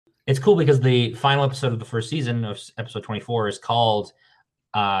it's cool because the final episode of the first season of episode 24 is called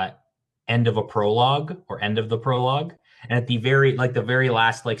End of a Prologue or End of the Prologue. And at the very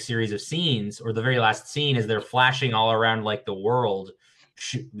last like series of scenes, or the very last scene, is they're flashing all around like the world,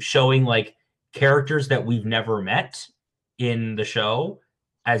 showing like characters that we've never met in the show,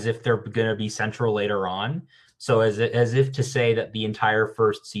 as if they're going to be central later on. So as if to say that the entire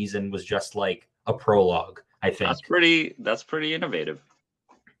first season was just like a prologue. I think that's pretty innovative.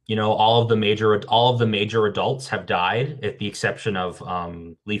 All of the major adults have died, at the exception of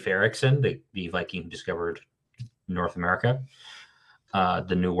Leif Erikson, the Viking who discovered North America,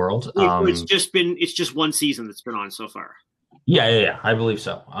 the New World. It's just one season that's been on so far. Yeah, I believe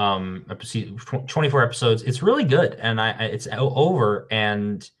so. 24 episodes. It's really good, and it's over.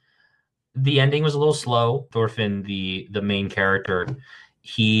 And the ending was a little slow. Thorfinn, the main character,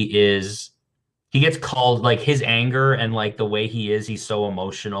 he gets called, like, his anger and like the way he is, he's so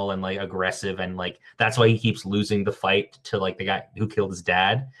emotional and like aggressive, and like that's why he keeps losing the fight to like the guy who killed his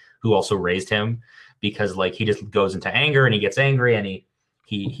dad, who also raised him, because like he just goes into anger and he gets angry, and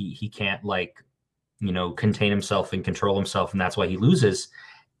he can't like contain himself and control himself, and that's why he loses.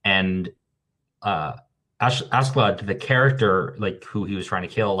 And Askeladd, the character like who he was trying to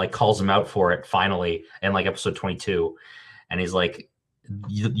kill, like calls him out for it finally in like episode 22, and he's like,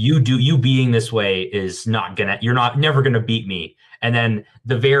 you being this way is never gonna beat me. And then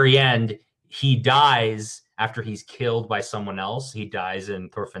the very end, he dies after he's killed by someone else. He dies in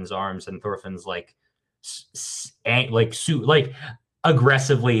Thorfinn's arms, and Thorfinn's like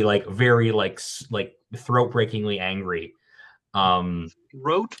aggressively, like very like throat-breakingly angry.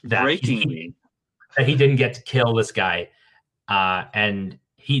 Throat-breakingly that he didn't get to kill this guy, and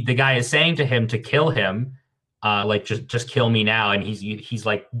the guy is saying to him to kill him, like just kill me now, and he's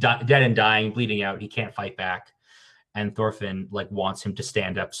like dead and dying, bleeding out. He can't fight back, and Thorfinn like wants him to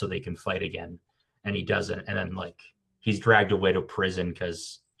stand up so they can fight again, and he doesn't. And then like he's dragged away to prison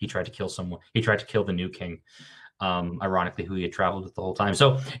because he tried to kill someone. He tried to kill the new king, ironically, who he had traveled with the whole time.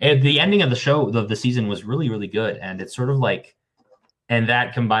 So the ending of the show, of the season, was really, really good, and it's sort of like. And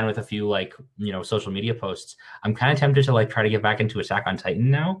that combined with a few like social media posts, I'm kind of tempted to like try to get back into Attack on Titan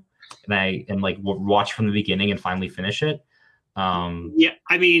now, and like watch from the beginning and finally finish it. Yeah,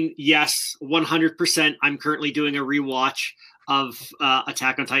 I mean, yes, 100%. I'm currently doing a rewatch of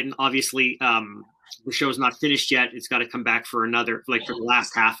Attack on Titan. Obviously, the show's not finished yet. It's got to come back for another, like for the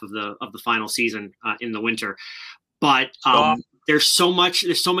last half of the final season in the winter. But there's so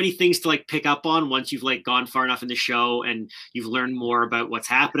many things to like pick up on once you've like gone far enough in the show and you've learned more about what's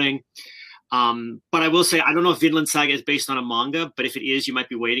happening. But I will say, I don't know if Vinland Saga is based on a manga, but if it is, you might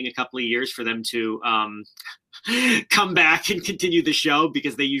be waiting a couple of years for them to come back and continue the show,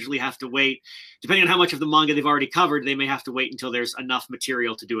 because they usually have to wait, depending on how much of the manga they've already covered. They may have to wait until there's enough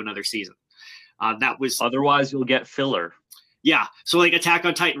material to do another season. Otherwise you'll get filler. Yeah. So like Attack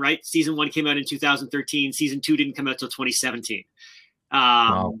on Titan, right? Season 1 came out in 2013. Season 2 didn't come out till 2017.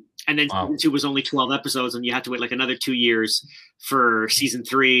 Wow. And then Season 2 was only 12 episodes, and you had to wait like another 2 years for Season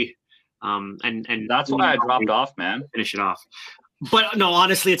 3. And that's why I dropped off, man. Finish it off. But no,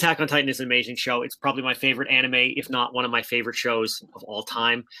 honestly, Attack on Titan is an amazing show. It's probably my favorite anime, if not one of my favorite shows of all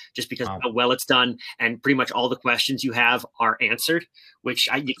time, just because of how well it's done, and pretty much all the questions you have are answered, which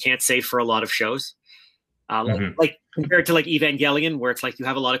you can't say for a lot of shows. Like compared to like Evangelion, where it's like you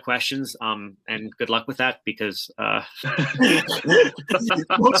have a lot of questions, and good luck with that, because if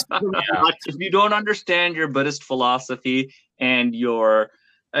you don't understand your Buddhist philosophy and your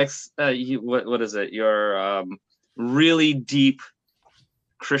your really deep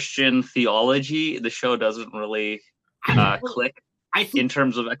Christian theology, the show doesn't really click in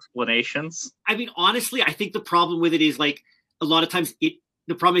terms of explanations. I mean, honestly, I think the problem with it is like a lot of times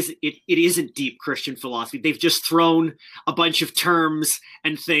the problem is it isn't deep Christian philosophy. They've just thrown a bunch of terms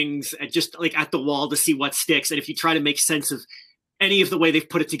and things just like at the wall to see what sticks. And if you try to make sense of any of the way they've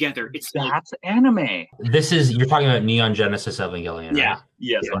put it together, that's anime. You're talking about Neon Genesis Evangelion, yeah, right?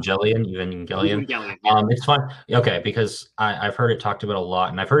 Yes, Evangelion. It's fun. Okay, because I've heard it talked about a lot,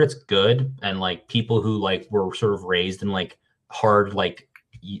 and I've heard it's good, and like people who like were sort of raised in like hard like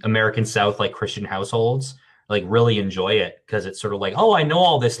American South like Christian households like really enjoy it, because it's sort of like, oh, I know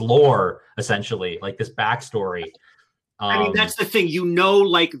all this lore, essentially, like this backstory. I mean, that's the thing,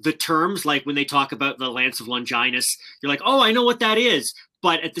 like the terms, like when they talk about the Lance of Longinus, you're like, oh, I know what that is.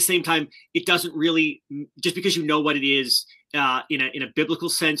 But at the same time, it doesn't really, just because you know what it is in a biblical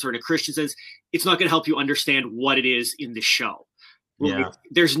sense or in a Christian sense, it's not going to help you understand what it is in the show. Yeah.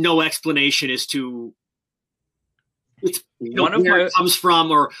 There's no explanation as to where it comes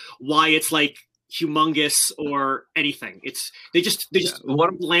from, or why it's like humongous or anything. They just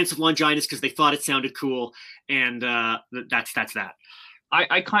Lance of Longinus because they thought it sounded cool, and that's that.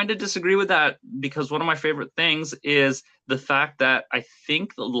 I kind of disagree with that, because one of my favorite things is the fact that I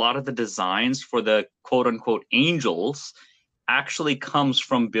think a lot of the designs for the quote unquote angels actually comes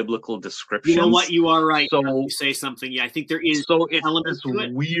from biblical descriptions. You know what? You are right. So you say something. Yeah, I think there is. So it's this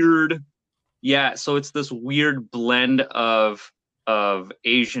weird. Yeah, so it's this weird blend of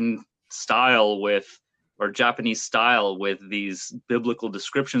Asian style or Japanese style with these biblical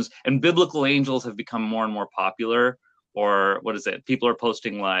descriptions, and biblical angels have become more and more popular. Or what is it? People are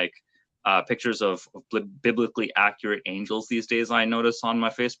posting like pictures of biblically accurate angels these days. I notice on my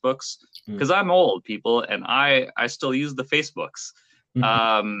Facebooks, because I'm old, people, and I still use the Facebooks.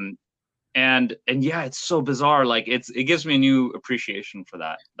 And yeah, it's so bizarre. Like it gives me a new appreciation for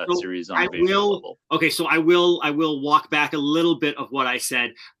that series on a visual level. Okay, so I will walk back a little bit of what I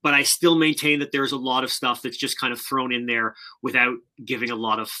said, but I still maintain that there's a lot of stuff that's just kind of thrown in there without giving a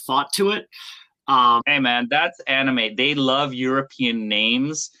lot of thought to it. Hey man, that's anime. They love European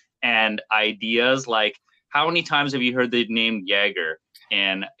names and ideas. Like, how many times have you heard the name Jaeger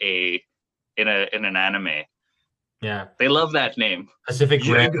in an anime? Yeah, Oh, they love that name. Pacific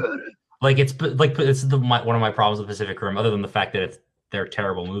Rim. Like it's one of my problems with Pacific Rim, other than the fact that they're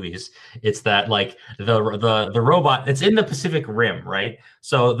terrible movies. It's that like the robot that's in the Pacific Rim, right?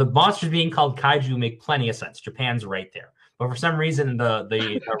 So the monsters being called kaiju make plenty of sense. Japan's right there. But for some reason,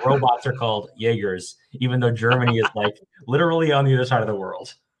 the robots are called Jaegers, even though Germany is like literally on the other side of the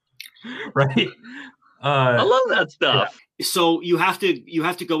world, right? I love that stuff. Yeah. So you have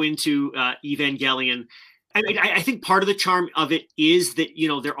to go into Evangelion. I mean, I think part of the charm of it is that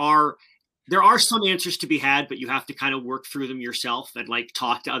there are some answers to be had, but you have to kind of work through them yourself and like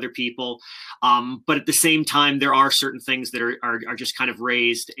talk to other people. But at the same time, there are certain things that are just kind of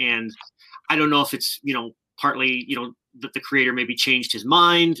raised, and I don't know if it's partly that the creator maybe changed his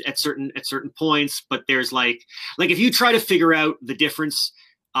mind at certain points, but there's like if you try to figure out the difference,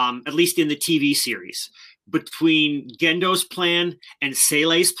 at least in the TV series, between Gendo's plan and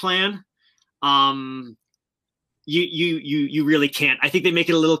Seilei's plan, you really can't. I think they make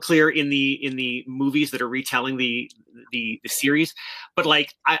it a little clear in the movies that are retelling the series, but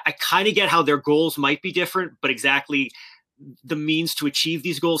like I kind of get how their goals might be different, but exactly the means to achieve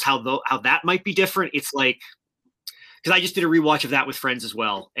these goals, how that might be different. It's like, because I just did a rewatch of that with friends as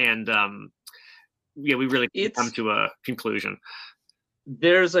well, and we really come to a conclusion.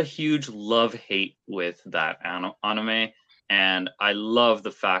 There's a huge love-hate with that anime, and I love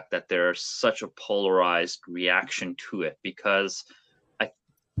the fact that there's such a polarized reaction to it, because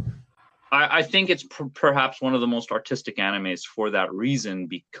I think it's perhaps one of the most artistic animes for that reason,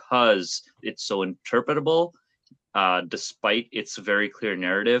 because it's so interpretable. Despite its very clear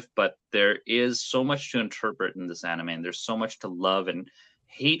narrative, but there is so much to interpret in this anime, and there's so much to love and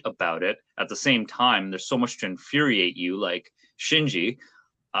hate about it. At the same time, there's so much to infuriate you, like Shinji,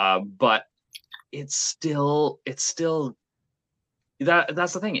 but it's still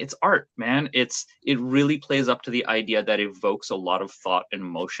that's the thing. It's art, man. It really plays up to the idea that evokes a lot of thought and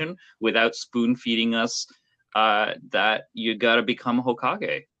emotion without spoon feeding us that you got to become a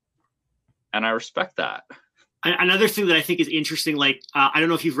Hokage, and I respect that. Another thing that I think is interesting, like I don't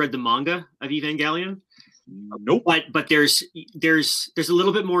know if you've read the manga of Evangelion. Nope. But there's a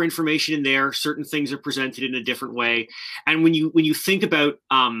little bit more information in there. Certain things are presented in a different way, and when you think about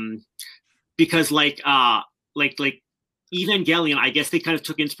because like Evangelion, I guess they kind of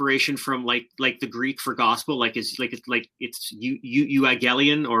took inspiration from like the Greek for gospel, it's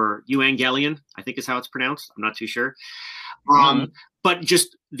Euangelion or Euangelion, I think is how it's pronounced. I'm not too sure. But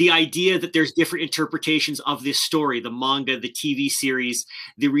just the idea that there's different interpretations of this story, the manga, the TV series,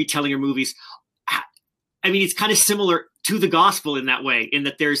 the retelling or movies. I mean, it's kind of similar to the gospel in that way, in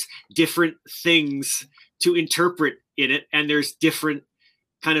that there's different things to interpret in it, and there's different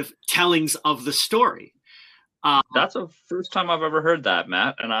kind of tellings of the story. That's the first time I've ever heard that,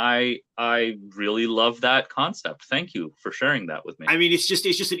 Matt, and I really love that concept. Thank you for sharing that with me. I mean, it's just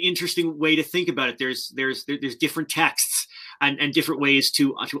an interesting way to think about it. There's different texts and different ways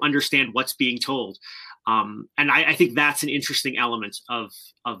to understand what's being told, and I think that's an interesting element of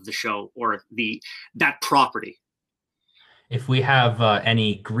the show, or that property. If we have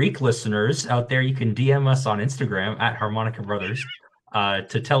any Greek listeners out there, you can DM us on Instagram at Harmonica Brothers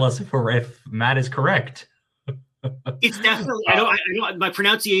to tell us if Matt is correct. It's definitely. I know my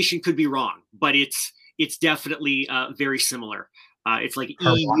pronunciation could be wrong, but it's definitely very similar. It's like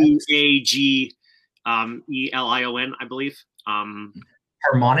EUAGELION, I believe.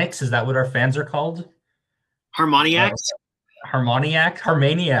 Harmonics, is that what our fans are called? Harmoniacs.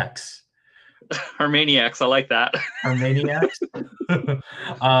 Harmoniacs. Armaniacs, I like that. Armaniacs.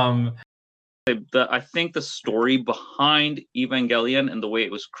 I think the story behind Evangelion and the way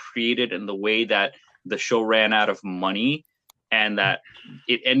it was created and the way that the show ran out of money and that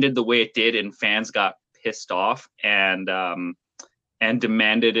it ended the way it did and fans got pissed off and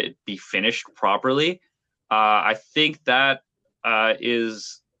demanded it be finished properly. I think that I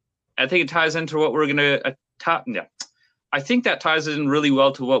think it ties into what we're going to I think that ties in really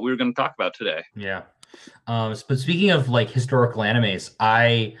well to what we were going to talk about today. Yeah. But speaking of like historical animes,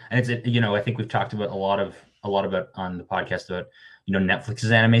 I think we've talked about a lot about on the podcast about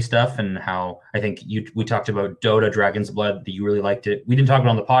Netflix's anime stuff and how I think we talked about Dota Dragon's Blood that you really liked it. We didn't talk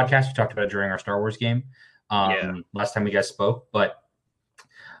about it on the podcast. We talked about it during our Star Wars game last time we guys spoke. But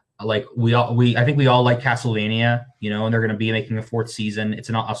like I think we all like Castlevania, and they're going to be making a 4th season. It's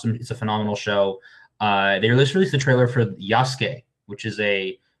a phenomenal show. They just released the trailer for Yasuke, which is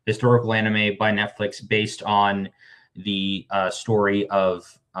a historical anime by Netflix based on the story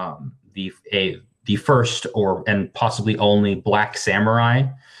of the first and possibly only black samurai.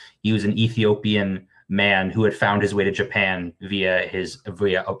 He was an Ethiopian man who had found his way to Japan he had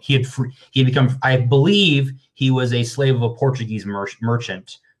become, I believe he was a slave of a Portuguese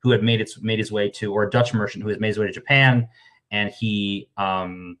merchant who had made his way to, or a Dutch merchant who had made his way to Japan, and he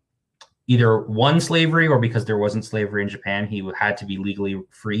either won slavery or because there wasn't slavery in Japan, he had to be legally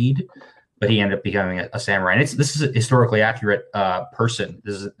freed, but he ended up becoming a samurai. And this is a historically accurate person.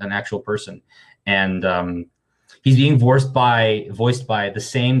 This is an actual person. And he's being voiced by the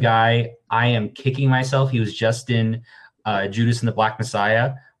same guy. I am kicking myself. He was just in Judas and the Black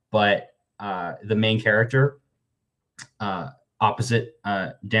Messiah, but the main character opposite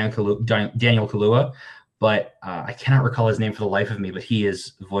Daniel Kaluuya. But I cannot recall his name for the life of me, but he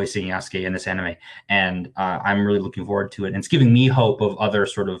is voicing Yasuke in this anime. And I'm really looking forward to it. And it's giving me hope of other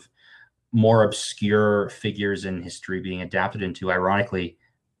sort of more obscure figures in history being adapted into, ironically,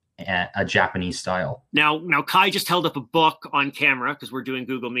 a Japanese style. Now, Kai just held up a book on camera because we're doing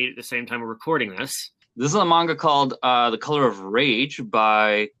Google Meet at the same time we're recording this. This is a manga called The Color of Rage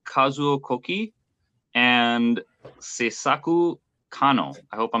by Kazuo Koki and Seisaku Kano.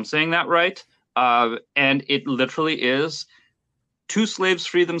 I hope I'm saying that right. And it literally is 2 slaves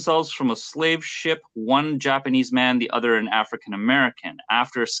free themselves from a slave ship, one Japanese man, the other an African American.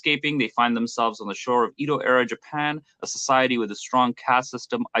 After escaping, they find themselves on the shore of Edo-era Japan, a society with a strong caste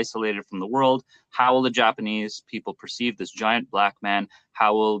system isolated from the world. How will the Japanese people perceive this giant black man?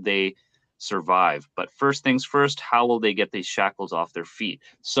 How will they survive? But first things first, how will they get these shackles off their feet?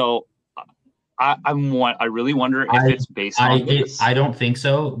 So I really wonder if it's based on this. I don't think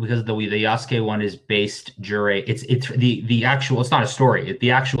so, because the Yasuke one is based it's the actual, it's not a story. The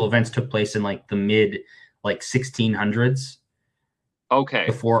actual events took place in like the mid 1600s. Okay.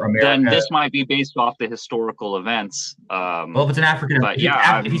 Before America. Then this might be based off the historical events. Well, if it's an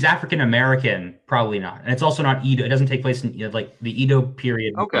if he's African American, probably not. And it's also not Edo. It doesn't take place in the Edo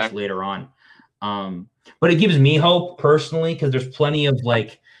period later on. But it gives me hope personally, because there's plenty of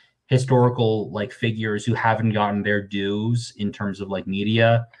historical figures who haven't gotten their dues in terms of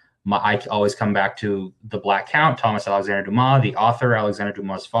media. I always come back to the Black Count, Thomas Alexander Dumas, the author, Alexander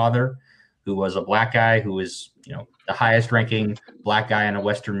Dumas' father, who was a black guy who was the highest ranking black guy in a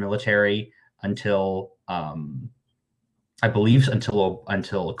Western military until I believe until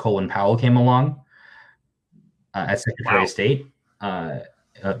Colin Powell came along as Secretary of State. Not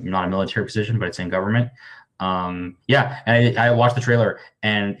a military position, but it's in government. And I watched the trailer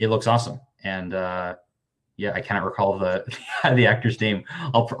and it looks awesome. And I cannot recall the actor's name.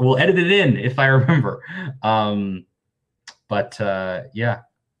 We'll edit it in if I remember. I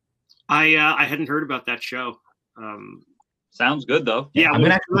hadn't heard about that show. Sounds good though. Yeah, I'm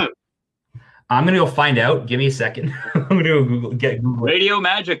gonna go find out. Give me a second. I'm gonna go Google. Radio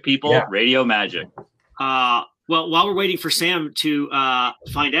magic, people. Yeah. Radio magic. Well, while we're waiting for Sam to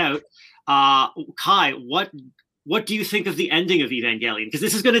find out, Kai, what do you think of the ending of Evangelion? Because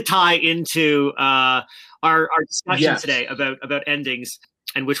this is going to tie into our discussion today about endings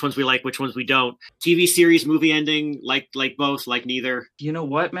and which ones we like, which ones we don't. TV series, movie ending, like both, like neither. You know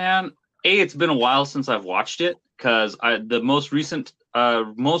what, man? It's been a while since I've watched it, because the most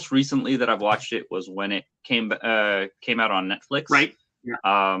recently that I've watched it was when it came out on Netflix. Right.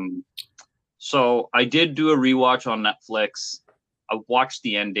 Yeah. So I did do a rewatch on Netflix. I watched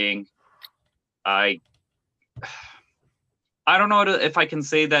the ending. I don't know if I can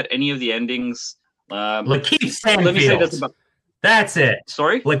say that any of the endings. Lakeith Stanfield. Let me say this about. That's it.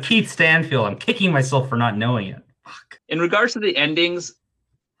 Sorry? Lakeith Stanfield. I'm kicking myself for not knowing it. Fuck. In regards to the endings,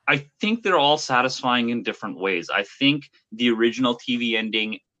 I think they're all satisfying in different ways. I think the original TV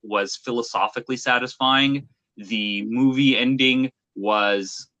ending was philosophically satisfying. The movie ending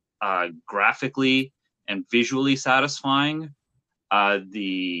was graphically and visually satisfying.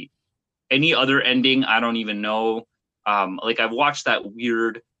 Any other ending, I don't even know. Like I've watched that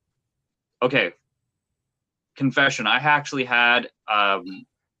weird. Okay, confession. I actually had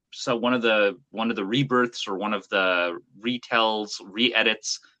so one of the rebirths or one of the retells,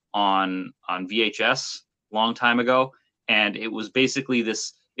 re-edits on VHS long time ago, and it was basically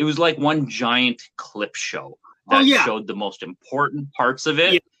this. It was like one giant clip show that showed the most important parts of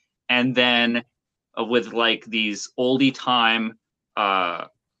it, and then with like these oldie time.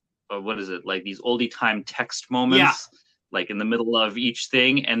 What is it, like these oldie time text moments, like in the middle of each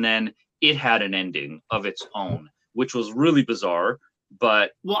thing, and then it had an ending of its own, which was really bizarre.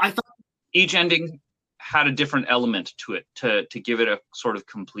 But I thought each ending had a different element to it to give it a sort of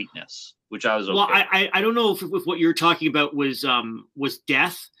completeness, which I was okay. Well, I don't know if what you're talking about was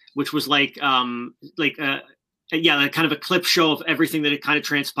Death, which was like kind of a clip show of everything that had kind of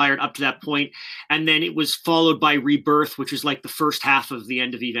transpired up to that point. And then it was followed by Rebirth, which is like the first half of the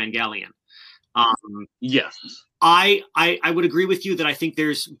end of Evangelion. Yes. I would agree with you that I think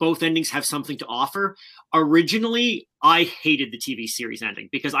both endings have something to offer. Originally, I hated the TV series ending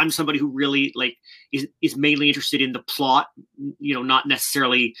because I'm somebody who really like is mainly interested in the plot, not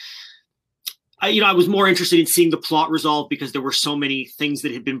necessarily. I was more interested in seeing the plot resolve because there were so many things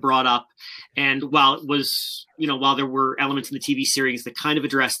that had been brought up. And while it was, while there were elements in the TV series that kind of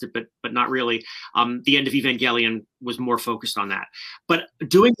addressed it, but not really, the end of Evangelion was more focused on that. But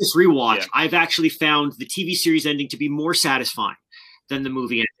doing this rewatch, I've actually found the TV series ending to be more satisfying than the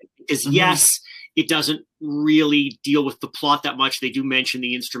movie ending. Because yes, it doesn't really deal with the plot that much. They do mention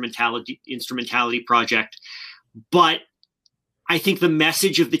the instrumentality project, but I think the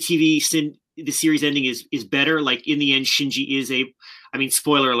message of the series ending is better. Like in the end, Shinji is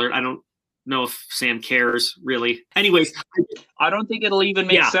spoiler alert. I don't know if Sam cares really. Anyways, I don't think it'll even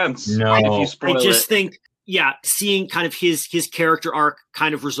make sense. No, if you spoil I just think, seeing kind of his character arc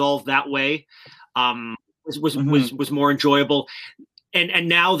kind of resolved that way was more enjoyable. And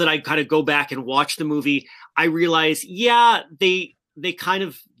now that I kind of go back and watch the movie, I realize, they kind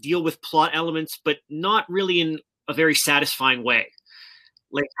of deal with plot elements, but not really in a very satisfying way.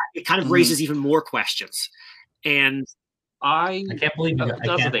 Like it kind of raises even more questions. And I can't believe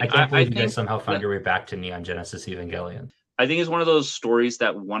you guys somehow found your way back to Neon Genesis Evangelion. I think it's one of those stories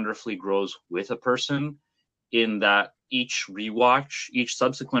that wonderfully grows with a person, in that each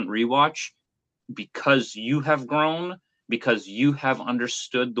subsequent rewatch, because you have grown, because you have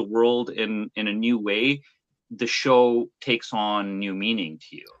understood the world in a new way, the show takes on new meaning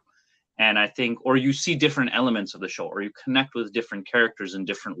to you. And I think, or you see different elements of the show, or you connect with different characters in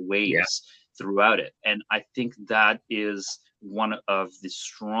different ways throughout it. And I think that is one of the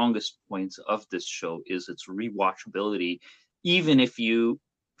strongest points of this show, is its rewatchability, even if you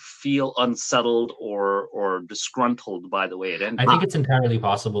feel unsettled or disgruntled by the way it ended. I think it's entirely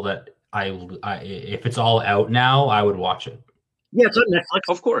possible that if it's all out now, I would watch it. Yeah, it's on Netflix.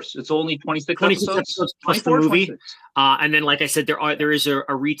 Of course, it's only 26 episodes plus the movie. And then, like I said, there is a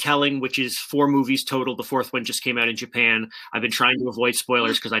retelling, which is 4 movies total. The 4th one just came out in Japan. I've been trying to avoid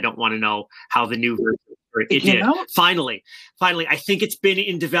spoilers because I don't want to know how the new version it did. Finally, I think it's been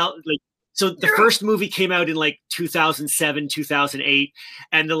in development. So the first movie came out in like 2007, 2008,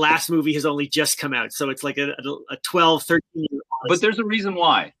 and the last movie has only just come out. So it's like a 12, 13 year. But there's a reason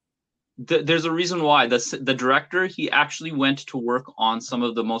why. There's a reason why. The director, he actually went to work on some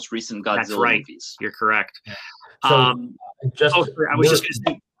of the most recent Godzilla movies. You're correct. So I was just going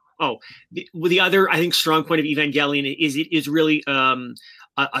to say, the other, I think, strong point of Evangelion is it is really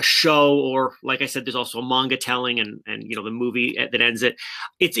a show, or like I said, there's also a manga telling and the movie that ends it.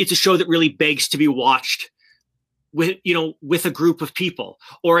 It's a show that really begs to be watched with a group of people,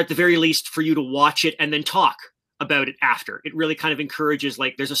 or at the very least for you to watch it and then talk about it after. It really kind of encourages,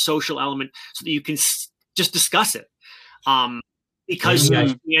 like, there's a social element so that you can just discuss it. Because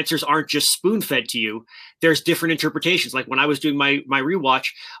the answers aren't just spoon fed to you. There's different interpretations. Like when I was doing my rewatch,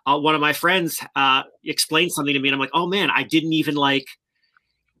 one of my friends explained something to me, and I'm like, oh man, I didn't even like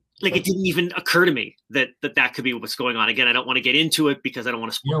it didn't even occur to me that could be what's going on. Again, I don't want to get into it because I don't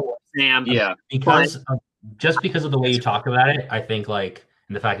want to spoil Sam. Yeah, because because of the way you talk about it, I think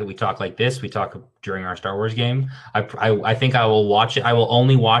and the fact that we talk like this, we talk during our Star Wars game. I think I will watch it. I will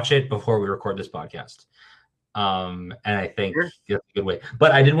only watch it before we record this podcast. And I think that's a good way.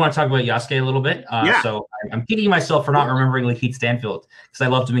 But I did want to talk about Yasuke a little bit. So I'm kicking myself for not remembering Lakeith Stanfield, because I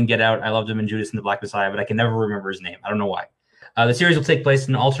loved him in Get Out. I loved him in Judas and the Black Messiah, but I can never remember his name. I don't know why. The series will take place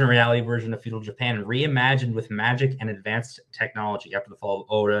in an alternate reality version of feudal Japan, reimagined with magic and advanced technology. After the fall of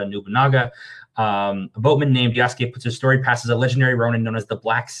Oda Nobunaga, a boatman named Yasuke puts his story past as a legendary Ronin known as the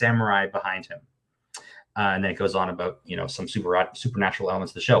Black Samurai behind him. And then it goes on about, you know, some supernatural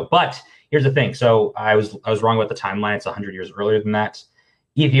elements of the show. But here's the thing. So I was wrong about the timeline. It's 100 years earlier than that.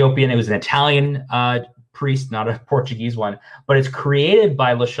 Ethiopian, it was an Italian priest, not a Portuguese one, but it's created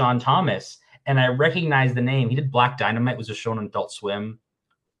by LaShawn Thomas. And I recognize the name. He did Black Dynamite, was a show on Adult Swim.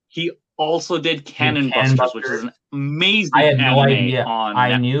 He also did Cannon Busters, which is an amazing I had no idea.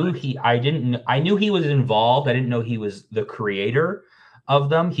 I knew he was involved. I didn't know he was the creator of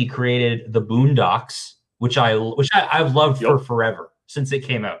them. He created the Boondocks, which I've loved for forever since it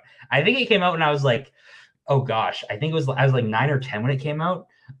came out. I think it came out when I was like, oh gosh, I was like 9 or 10 when it came out.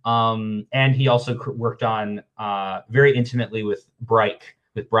 And he also worked on very intimately with Brian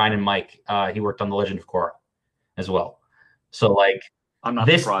and Mike. He worked on The Legend of Korra as well. So like, I'm not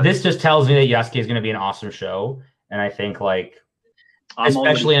this surprised. This just tells me that Yasuke is going to be an awesome show. And I think like,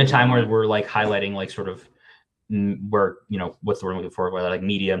 especially in a time where we're like highlighting like sort of where, you know, what's the word I'm looking for, where like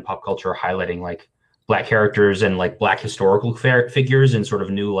media and pop culture are highlighting like Black characters and like Black historical figures in sort of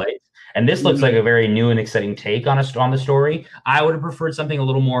new light. And this looks like a very new and exciting take on the story. I would have preferred something a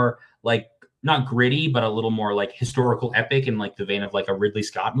little more like not gritty, but a little more like historical epic in like the vein of like a Ridley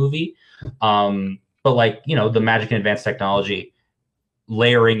Scott movie. But like, you know, the magic and advanced technology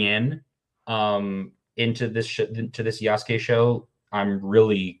layering in into this Yasuke show, I'm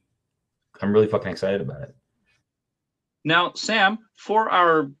really fucking excited about it. Now, Sam, for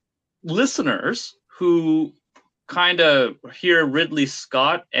our listeners who kind of hear Ridley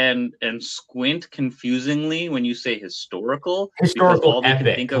Scott and squint confusingly when you say historical all epic,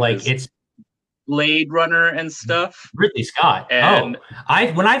 they can think of like is it's Blade Runner and stuff. Ridley Scott. And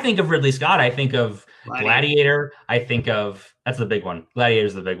when I think of Ridley Scott, I think of Gladiator. I think of that's the big one.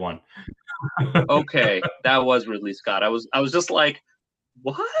 Gladiator's the big one. Okay, that was Ridley Scott. I was just like,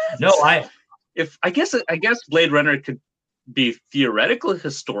 what? No, I guess Blade Runner could be theoretical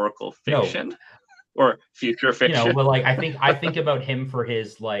historical fiction. Or future fiction, you know, but like I think about him for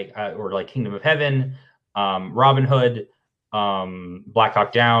his like or like Kingdom of Heaven, Robin Hood, Black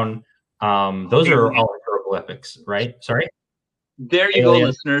Hawk Down. Those are all historical epics, right? Sorry. There you go,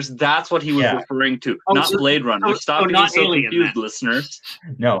 listeners. That's what he was referring to, not Blade Runner. Stop being so confused, listeners.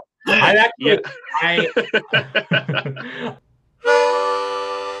 No, I actually,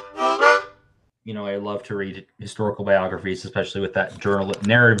 you know, I love to read historical biographies, especially with that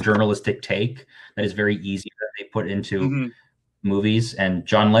narrative journalistic take that is very easy that they put into movies. And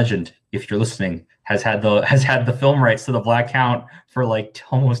John Legend, if you're listening, has had the film rights to the Black Count for like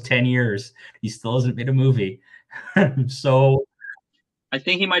almost 10 years. He still hasn't made a movie. So I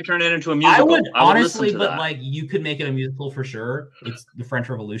think he might turn it into a musical. I would honestly, but like you could make it a musical for sure. It's the French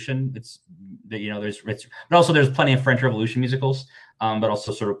Revolution. It's you know, but also there's plenty of French Revolution musicals. But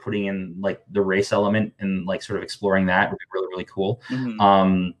also sort of putting in like the race element and like sort of exploring that would be really, really cool.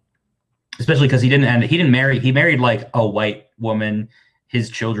 Especially because he married like a white woman. His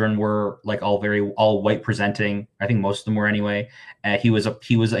children were like all white presenting. I think most of them were anyway. He was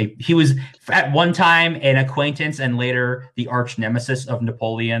at one time an acquaintance and later the arch nemesis of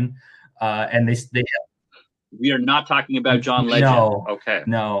Napoleon. And they we are not talking about John Legend. No, okay.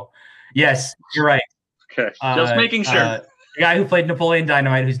 No. Yes, you're right. Okay. Just making sure. The guy who played Napoleon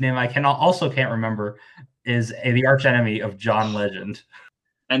Dynamite, whose name I can't remember, is the arch enemy of John Legend.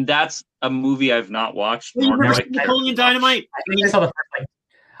 And that's a movie I've not watched. Napoleon Dynamite. I think I saw the first.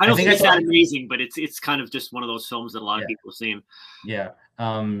 I don't think it's that amazing, but it's kind of just one of those films that a lot of people have seen. Yeah.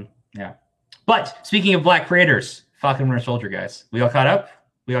 Yeah. But speaking of Black creators, Falcon Winter Soldier, guys, we all caught up.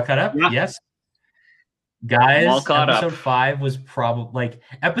 Yeah. Yes. Guys, episode 5 was probably like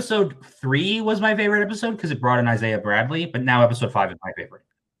episode 3 was my favorite episode because it brought in Isaiah Bradley, but now episode 5 is my favorite.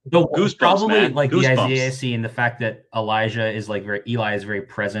 Goosebumps, probably man. Like Goosebumps. The Isaiah scene, the fact that Eli is very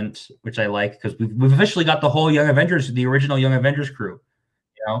present, which I like because we've officially got the whole the original Young Avengers crew.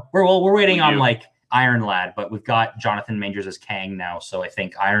 You know, we're waiting on like Iron Lad, but we've got Jonathan Majors as Kang now, so I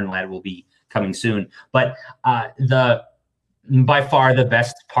think Iron Lad will be coming soon. But by far the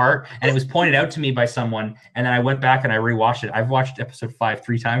best part, and it was pointed out to me by someone, and then I went back and I rewatched it. I've watched episode 5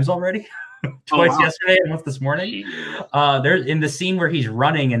 3 times already. Twice yesterday and once this morning. There's in the scene where he's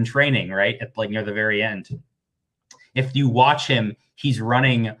running and training, right at like near the very end. If you watch him, he's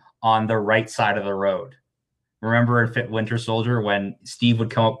running on the right side of the road. Remember in Winter Soldier when Steve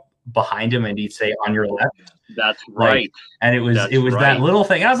would come up behind him and he'd say "on your left"? That's right. And it was that little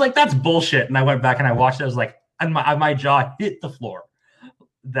thing. And I was like, "That's bullshit." And I went back and I watched it. I was like, and my jaw hit the floor.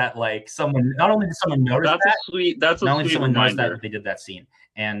 that like someone not only did someone notice That's that, a sweet. That's a not only did sweet someone notice that, reminder. but they did that scene,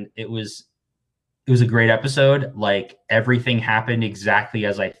 and it was a great episode. Like everything happened exactly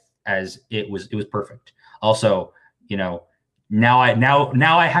as it was perfect. Also, you know, now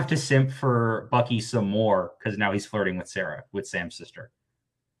I have to simp for Bucky some more because now he's flirting with Sarah, with Sam's sister.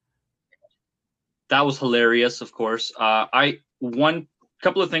 That was hilarious, of course. One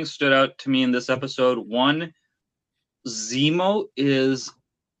couple of things stood out to me in this episode. One, Zemo is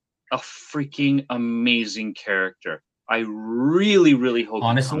a freaking amazing character. I really, really hope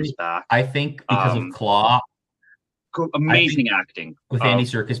Honestly, he comes back. I think because of Claw, amazing acting with Andy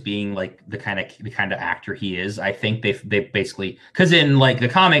Serkis being like the kind of actor he is. I think they basically, because in like the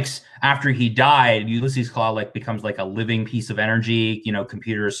comics, after he died, Ulysses Claw like becomes like a living piece of energy, you know,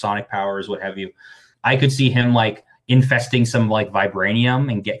 computers, sonic powers, what have you. I could see him like infesting some like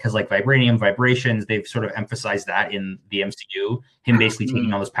vibranium and because like vibranium vibrations, they've sort of emphasized that in the MCU, him basically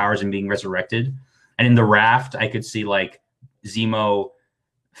taking all his powers and being resurrected. And in the Raft, I could see like Zemo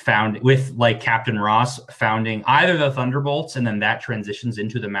found with like Captain Ross founding either the Thunderbolts, and then that transitions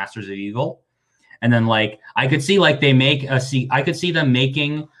into the Masters of Evil. And then like I could see like I could see them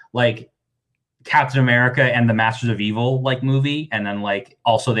making like Captain America and the Masters of Evil like movie, and then like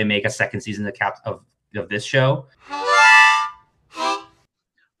also they make a second season of this show.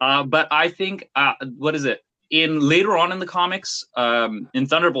 But I think what is it? Later on in the comics, in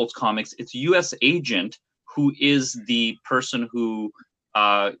Thunderbolts comics, it's US Agent who is the person who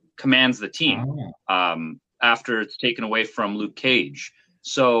commands the team after it's taken away from Luke Cage.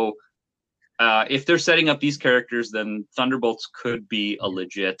 So if they're setting up these characters, then Thunderbolts could be a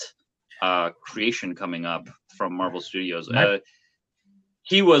legit creation coming up from Marvel Studios.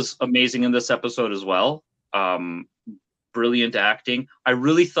 He was amazing in this episode as well. Brilliant acting. I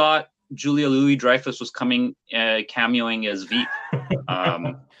really thought Julia Louis-Dreyfus was cameoing as Veep.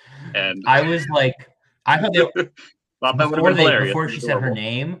 And I was like, I thought that would have been hilarious. Before she said her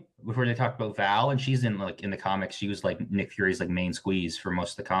name, before they talked about Val, and she's in the comics, she was like Nick Fury's like main squeeze for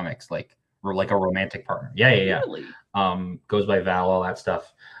most of the comics, like or like a romantic partner. Yeah. Really? Goes by Val, all that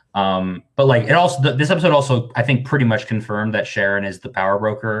stuff. But like it also this episode also I think pretty much confirmed that Sharon is the power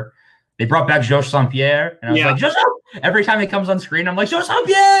broker. They brought back Georges St-Pierre, and I was like, Georges! Every time he comes on screen, I'm like, Georges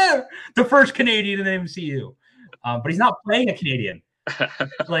St-Pierre, the first Canadian in the MCU. But he's not playing a Canadian.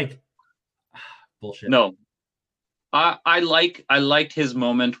 Like bullshit. No. I liked his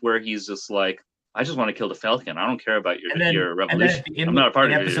moment where he's just like, I just want to kill the Falcon. I don't care about your revolution. I'm not a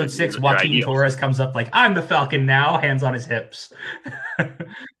part of it. Episode 6, Joaquin Torres comes up like, I'm the Falcon now, hands on his hips.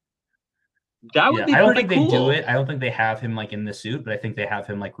 That would be I don't pretty think cool. they do it. I don't think they have him like in the suit, but I think they have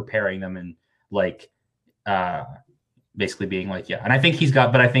him like repairing them and like basically being like, yeah. And I think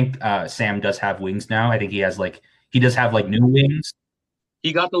I think Sam does have wings now. I think he does have like new wings.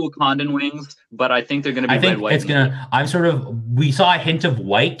 He got the Wakandan wings, but I think they're going to be red, white. We saw a hint of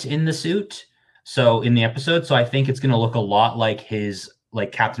white in the suit. So in the episode, so I think it's going to look a lot like his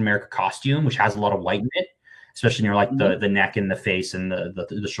like Captain America costume, which has a lot of white in it, especially near like the neck and the face and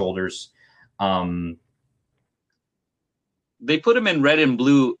the shoulders. They put him in red and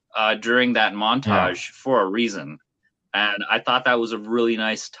blue during that montage for a reason. And I thought that was a really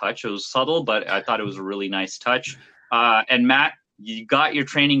nice touch. It was subtle, but I thought it was a really nice touch. And Matt, you got your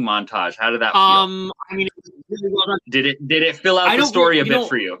training montage. How did that feel? I mean, it was really well done. Did it fill out the story a bit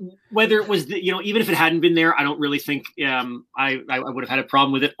for you? Whether it was, even if it hadn't been there, I don't really think I would have had a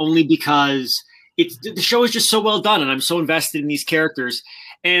problem with it, only because the show is just so well done, and I'm so invested in these characters.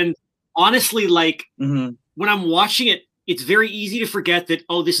 And honestly, like when I'm watching it, it's very easy to forget that,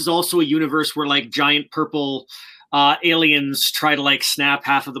 this is also a universe where like giant purple aliens try to like snap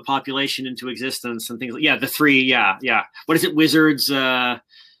half of the population into existence and things. The three. Yeah. What is it? Wizards.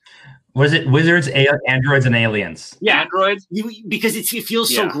 What is it? Wizards, androids, and aliens. Yeah, androids. Because it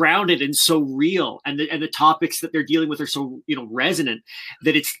feels so grounded and so real, and the topics that they're dealing with are so resonant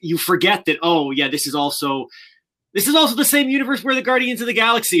that you forget that this is also the same universe where the Guardians of the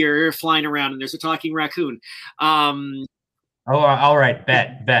Galaxy are flying around and there's a talking raccoon. All right.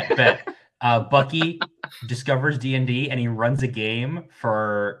 Bet. Bucky discovers D&D and he runs a game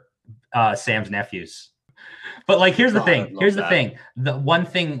for Sam's nephews. But like, here's the thing. The one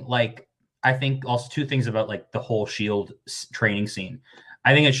thing, like, I think also two things about like the whole SHIELD training scene.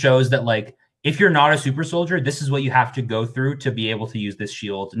 I think it shows that like, if you're not a super soldier, this is what you have to go through to be able to use this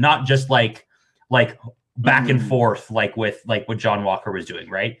shield. Not just like back and forth, like with like what John Walker was doing,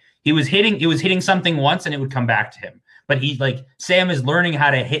 right? It was hitting something once and it would come back to him. But Sam is learning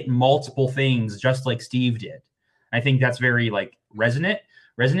how to hit multiple things just like Steve did. I think that's very like resonant.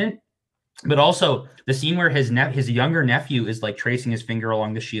 But also the scene where his younger nephew is like tracing his finger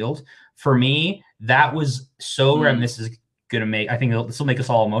along the shield. For me, that was so this is gonna make, I think this will make us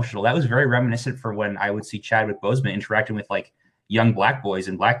all emotional. That was very reminiscent for when I would see Chadwick Boseman interacting with like young black boys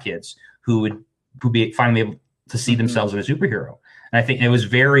and black kids who would be finally able to see themselves in a superhero. And I think it was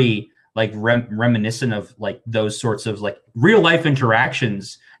very like reminiscent of like those sorts of like real life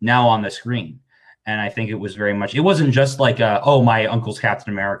interactions now on the screen. And I think it was very much, it wasn't just like oh, my uncle's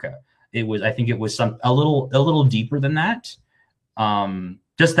Captain America. It was, I think it was a little deeper than that.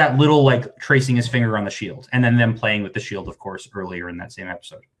 Just that little like tracing his finger on the shield, and then them playing with the shield, of course, earlier in that same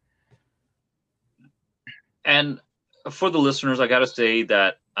episode. And for the listeners, I got to say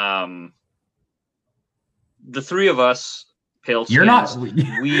that the three of us, pale skins, you're not.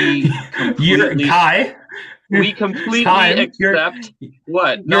 We completely, Kai. We completely accept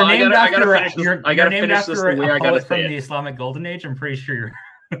what? No, I gotta finish this the way I gotta say from it. The Islamic Golden Age. I'm pretty sure you're.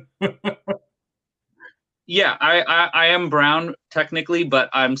 Yeah, I am brown technically, but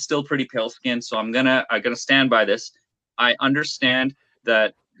I'm still pretty pale skinned, so I'm gonna stand by this. I understand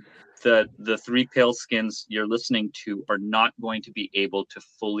that the three pale skins you're listening to are not going to be able to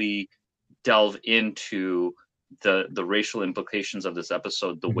fully delve into the racial implications of this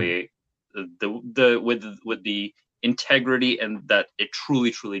episode the way with the integrity and that it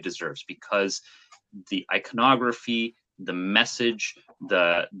truly deserves, because the iconography, the message,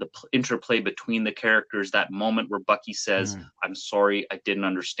 the interplay between the characters, that moment where Bucky says, "I'm sorry, I didn't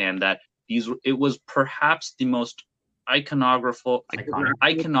understand that." It was perhaps the most iconographic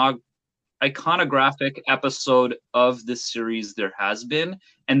episode of this series there has been,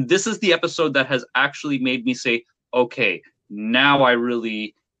 and this is the episode that has actually made me say, "Okay, now I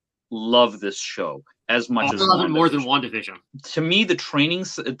really love this show as much as I love it more than WandaVision." To me, the training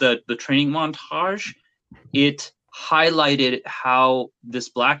montage, it highlighted how this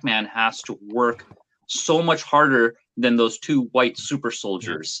black man has to work so much harder than those two white super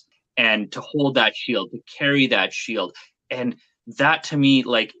soldiers, and to hold that shield, to carry that shield. And that, to me,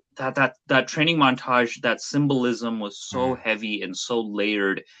 like that training montage, that symbolism was so heavy and so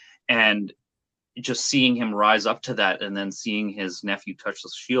layered, and just seeing him rise up to that, and then seeing his nephew touch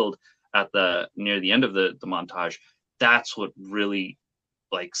the shield near the end of the montage, that's what really,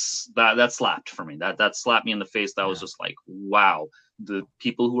 like, that slapped for me. That slapped me in the face. That was just like, wow, the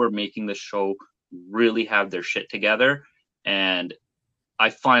people who are making this show really have their shit together, and I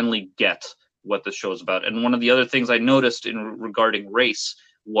finally get what the show is about. And one of the other things I noticed regarding race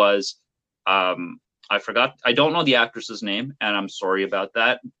was, I I don't know the actress's name, and I'm sorry about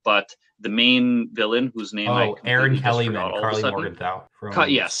that, but the main villain, whose name Erin Kellyman, Carly Morgenthau from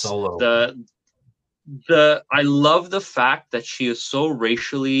Solo. I love the fact that she is so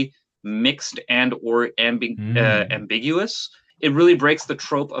racially mixed and or ambiguous. It really breaks the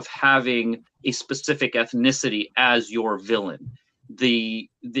trope of having a specific ethnicity as your villain.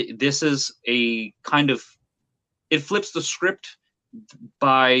 This is a kind of, it flips the script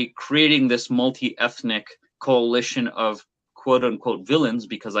by creating this multi-ethnic coalition of quote unquote villains,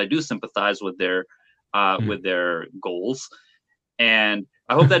 because I do sympathize with their goals, and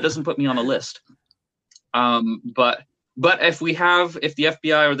I hope that doesn't put me on a list. But if the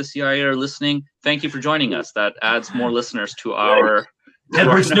FBI or the CIA are listening, thank you for joining us. That adds more listeners to our.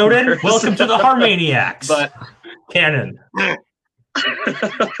 Edward Snowden, welcome to the Harmaniacs. But canon.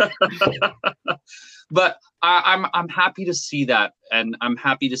 But I'm happy to see that, and I'm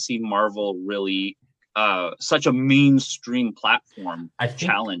happy to see Marvel really such a mainstream platform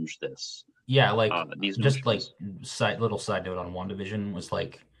challenge this. Yeah, like these just notions. like little side note on WandaVision was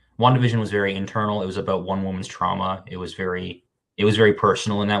like, WandaVision was very internal. It was about one woman's trauma. It was very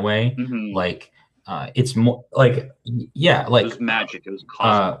personal in that way. Mm-hmm. Like it's more like it was magic. It was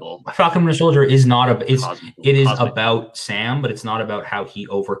cosmical. Falcon Winter Soldier is not it is about Sam, but it's not about how he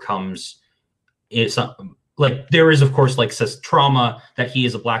overcomes. It's like there is, of course, like trauma that he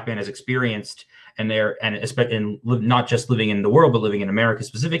as a black man has experienced, and not just living in the world, but living in America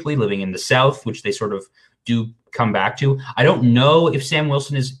specifically, living in the South, which they sort of do come back to. I don't know if Sam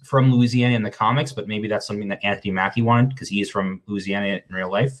Wilson is from Louisiana in the comics, but maybe that's something that Anthony Mackie wanted, because he is from Louisiana in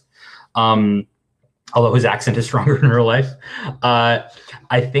real life. Although his accent is stronger in real life. I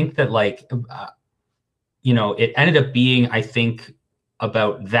think that it ended up being, I think,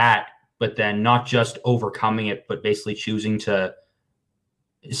 about that, but then not just overcoming it, but basically choosing to,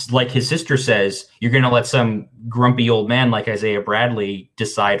 like his sister says, you're going to let some grumpy old man like Isaiah Bradley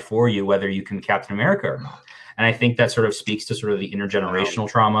decide for you whether you can Captain America or not. And I think that sort of speaks to sort of the intergenerational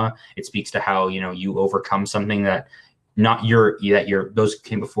trauma. It speaks to how, you overcome something that those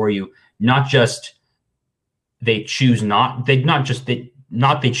came before you, not just they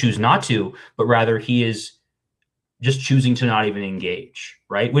not they choose not to, but rather he is just choosing to not even engage,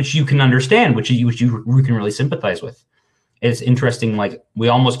 right? Which you can understand, which you can really sympathize with. It's interesting, like we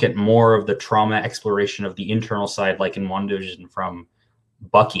almost get more of the trauma exploration of the internal side, like in WandaVision, from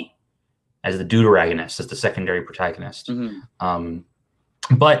Bucky as the deuteragonist, as the secondary protagonist.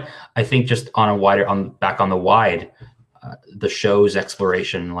 But I think just on a wider, back on the wide, the show's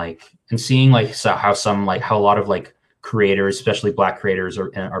exploration, like, and seeing like how a lot of like creators, especially Black creators,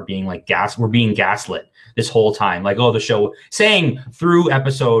 are being like we're being gaslit this whole time. Like, oh, the show, saying through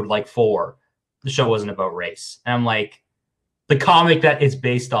episode like 4, the show wasn't about race. And I'm like, the comic that it's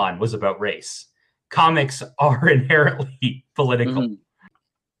based on was about race. Comics are inherently political.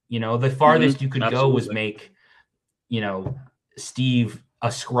 You know, the farthest you could go was make, you know, Steve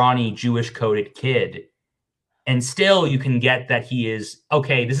a scrawny Jewish coded kid, and still you can get that he is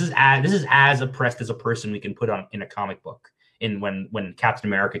okay. This is as oppressed as a person we can put on in a comic book when Captain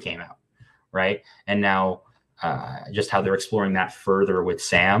America came out, right? And now just how they're exploring that further with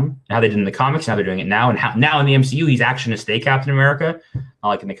Sam, and how they did in the comics, now they're doing it now, and how now in the MCU he's actually going to stay Captain America, not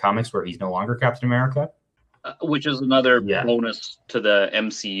like in the comics where he's no longer Captain America. Which is another bonus to the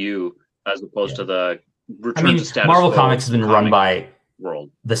MCU as opposed to the return to status Marvel quo Comics has been run by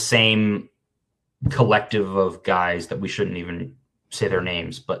world. The same collective of guys that we shouldn't even say their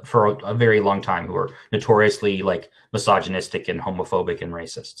names, but for a very long time, who are notoriously like misogynistic and homophobic and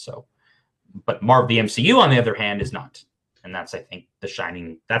racist. So, but the MCU on the other hand is not, and that's, I think, that's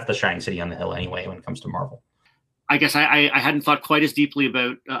the shining city on the hill anyway when it comes to Marvel. I guess I hadn't thought quite as deeply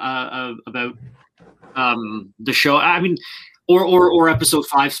about the show. I mean, or episode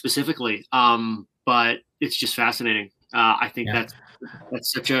 5 specifically. But it's just fascinating. I think that's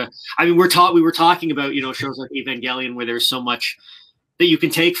such a. I mean, we were talking about, you know, shows like Evangelion where there's so much that you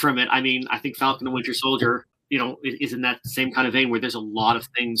can take from it. I mean, I think Falcon and Winter Soldier, you know, is in that same kind of vein where there's a lot of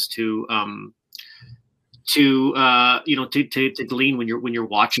things to glean when you're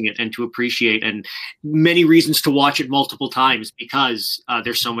watching it and to appreciate, and many reasons to watch it multiple times because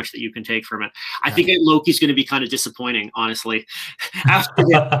there's so much that you can take from it. I think Loki's going to be kind of disappointing, honestly. After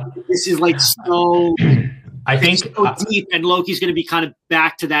this is like so. I think so deep, and Loki's going to be kind of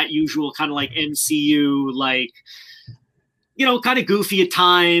back to that usual kind of like MCU, like, you know, kind of goofy at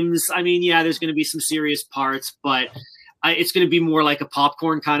times. I mean, yeah, there's going to be some serious parts, but it's going to be more like a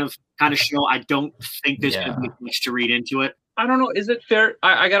popcorn kind of show. I don't think there's going to be much to read into it. I don't know. Is it fair?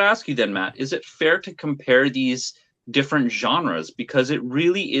 I got to ask you then, Matt. Is it fair to compare these different genres, because it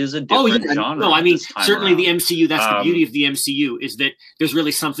really is a different genre? No, I mean, certainly the MCU. That's the beauty of the MCU, is that there's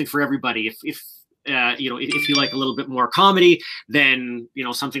really something for everybody. If you know, if you like a little bit more comedy, then, you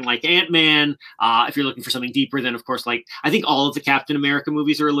know, something like Ant-Man. If you're looking for something deeper, then of course, like, I think all of the Captain America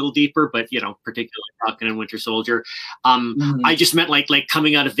movies are a little deeper, but, you know, particularly Falcon and Winter Soldier. I just meant like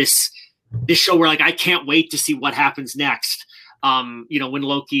coming out of this show where, like, I can't wait to see what happens next. You know, when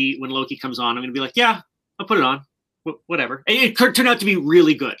Loki comes on, I'm going to be like, yeah, I'll put it on. Whatever. And it could turn out to be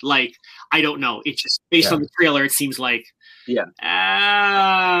really good. Like, I don't know. It's just based on the trailer, it seems like, you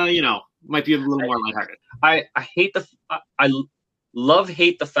know, might be a little more lighthearted. I hate the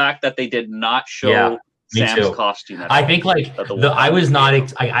fact that they did not show Sam's costume. I think like I was not.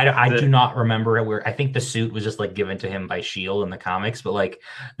 I do not remember where. I think the suit was just like given to him by S.H.I.E.L.D. in the comics, but like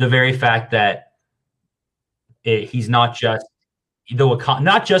the very fact that he's not just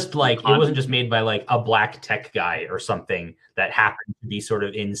not just like it wasn't just made by like a black tech guy or something that happened to be sort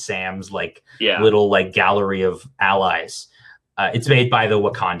of in Sam's like little like gallery of allies. It's made by the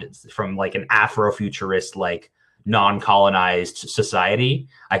Wakandans from like an Afrofuturist, like non-colonized society.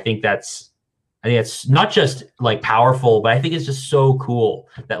 I think it's not just like powerful, but I think it's just so cool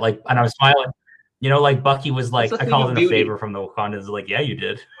that like, and I was smiling, you know, like Bucky was like, I called in a favor from the Wakandans. Like, yeah, you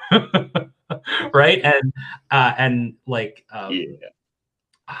did. Right. And like,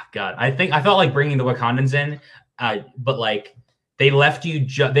 God, I felt like bringing the Wakandans in, but like they left you,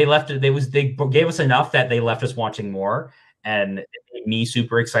 they gave us enough that they left us wanting more. And it made me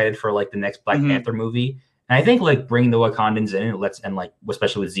super excited for like the next Black Panther movie. And I think like bringing the Wakandans in and like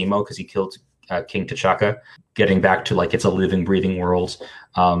especially with Zemo, because he killed King T'Chaka, getting back to like it's a living, breathing world.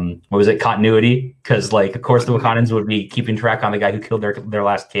 What was it? Continuity, because like of course the Wakandans would be keeping track on the guy who killed their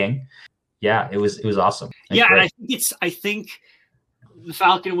last king. Yeah, it was awesome. Yeah, and I think the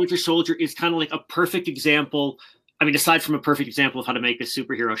Falcon and Winter Soldier is kind of like a perfect example. I mean, aside from a perfect example of how to make a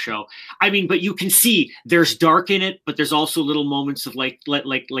superhero show, I mean, but you can see there's dark in it, but there's also little moments of like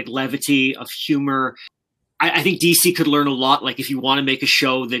levity, of humor. I think DC could learn a lot. Like if you want to make a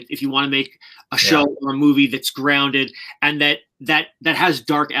show or a movie that's grounded and that has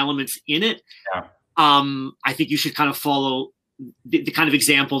dark elements in it, I think you should kind of follow the kind of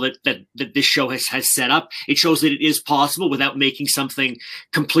example that this show has set up. It shows that it is possible without making something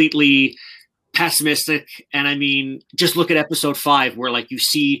completely pessimistic. And I mean, just look at episode 5, where like you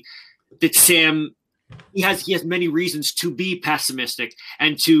see that Sam, he has many reasons to be pessimistic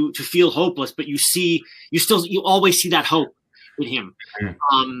and to feel hopeless, but you always see that hope in him.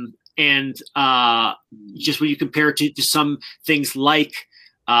 And just when you compare it to some things like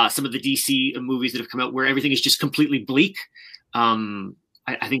some of the DC movies that have come out where everything is just completely bleak,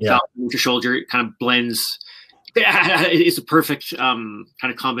 I think Falcon Winter Soldier kind of blends. It's a perfect kind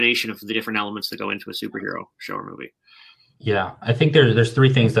of combination of the different elements that go into a superhero show or movie. Yeah, I think there's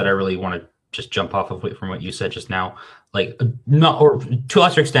 3 things that I really want to just jump off of from what you said just now. Like, not, or to a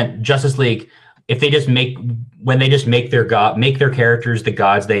lesser extent, Justice League. If they just make their characters the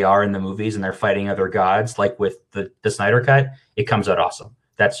gods they are in the movies, and they're fighting other gods, like with the Snyder Cut, it comes out awesome.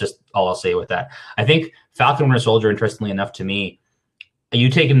 That's just all I'll say with that. I think Falcon Winter Soldier, interestingly enough to me, you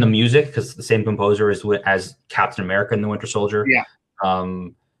take in the music because the same composer as Captain America and the Winter Soldier. Yeah.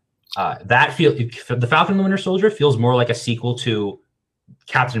 The Falcon and the Winter Soldier feels more like a sequel to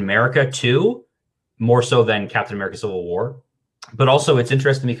Captain America 2, more so than Captain America Civil War. But also it's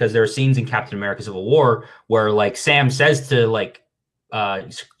interesting because there are scenes in Captain America Civil War where like Sam says to like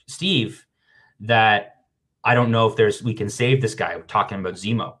Steve that I don't know if we can save this guy. We're talking about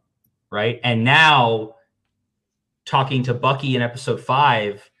Zemo, right? And now talking to Bucky in episode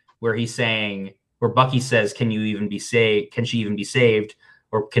 5, where Bucky says, can she even be saved?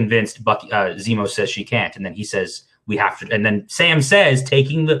 Or convinced Zemo says she can't. And then he says, we have to. And then Sam says,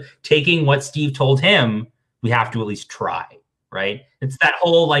 taking what Steve told him, we have to at least try. Right. It's that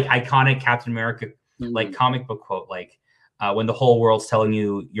whole like iconic Captain America, like comic book quote, like when the whole world's telling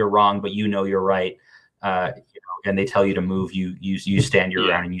you you're wrong, but you know you're right. And they tell you to move, you stand your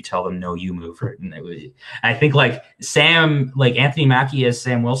ground, and you tell them no, you move. Right? And I think like Anthony Mackie as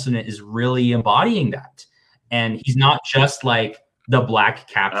Sam Wilson is really embodying that, and he's not just like the Black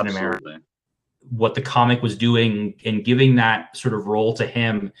Captain America. What the comic was doing and giving that sort of role to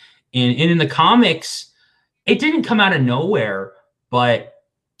him, in the comics, it didn't come out of nowhere. But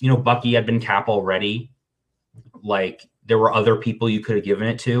Bucky had been Cap already. Like there were other people you could have given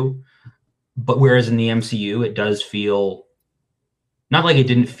it to. But whereas in the MCU, it does feel not like it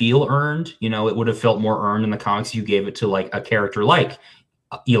didn't feel earned. It would have felt more earned in the comics. You gave it to like a character like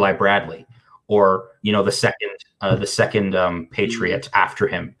Eli Bradley, or the second Patriot after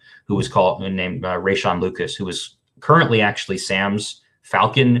him, who was named Rayshawn Lucas, who was currently actually Sam's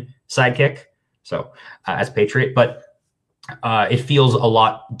Falcon sidekick. So as Patriot, but it feels a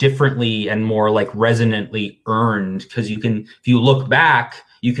lot differently and more like resonantly earned, because if you look back,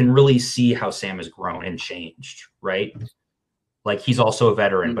 you can really see how Sam has grown and changed, right? Like he's also a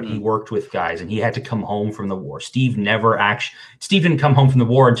veteran, but he worked with guys and he had to come home from the war. Steve didn't come home from the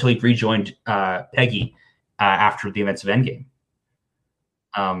war until he rejoined Peggy after the events of Endgame.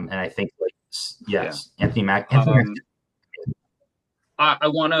 And I think Anthony Mackie. I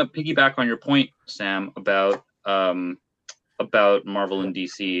want to piggyback on your point, Sam, about Marvel and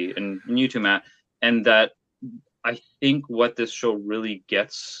DC and you too, Matt, and that I think what this show really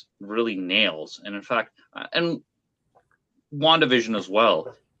nails, and in fact, and WandaVision as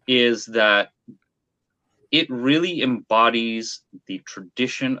well, is that it really embodies the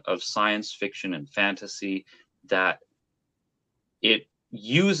tradition of science fiction and fantasy, that it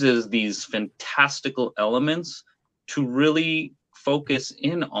uses these fantastical elements to really focus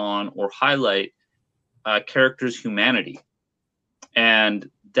in on or highlight characters' humanity. And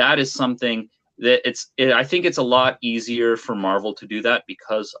that is something that I think it's a lot easier for Marvel to do that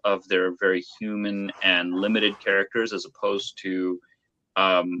because of their very human and limited characters, as opposed to,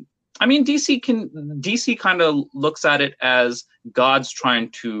 DC kind of looks at it as gods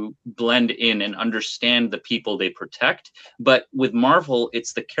trying to blend in and understand the people they protect. But with Marvel,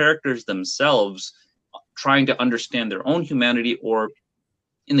 it's the characters themselves trying to understand their own humanity, or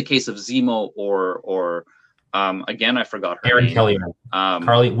in the case of Zemo or again, I forgot her Erin name. Kelly.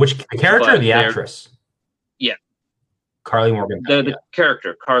 Carly, which the character or the actress? Yeah. Carly Morgan. The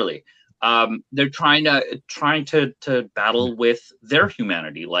character, Carly. They're trying to battle with their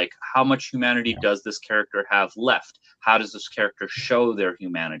humanity. Like, how much humanity does this character have left? How does this character show their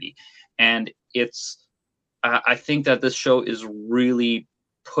humanity? And I think that this show is really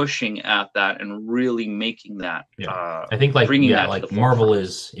pushing at that and really making that. I think bringing that to the Marvel forefront.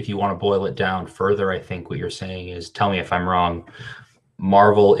 Is, if you want to boil it down further, I think what you're saying is, tell me if I'm wrong,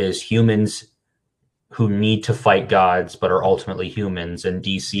 Marvel is humans who need to fight gods but are ultimately humans, and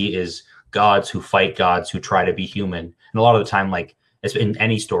DC is gods who fight gods who try to be human. And a lot of the time, like in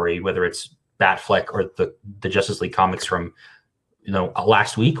any story, whether it's Batfleck or the Justice League comics from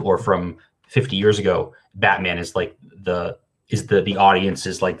last week or from 50 years ago, Batman is like the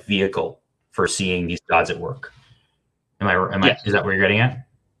audience's like vehicle for seeing these gods at work. Yes. Is that where you're getting at?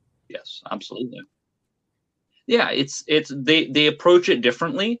 Yes, absolutely. Yeah, it's they approach it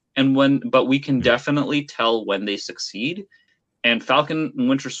differently, but we can definitely tell when they succeed. And Falcon and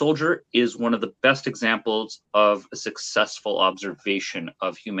Winter Soldier is one of the best examples of a successful observation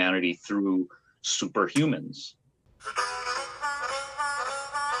of humanity through superhumans.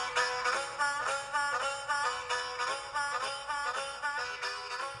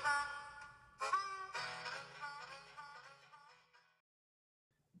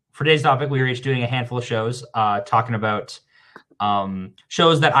 For today's topic, we were each doing a handful of shows, talking about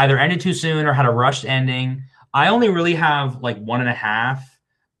shows that either ended too soon or had a rushed ending. I only really have like 1.5.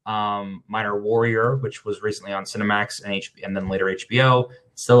 Minor Warrior, which was recently on Cinemax and then later HBO.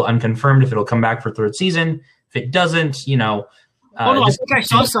 Still unconfirmed if it'll come back for third season. If it doesn't, I think I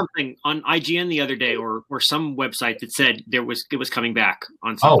saw something on IGN the other day or some website that said it was coming back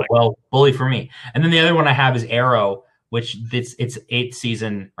on something. Oh, well, bully for me. And then the other one I have is Arrow, which it's 8th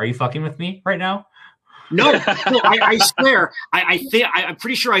season. Are you fucking with me right now? No, I swear. I'm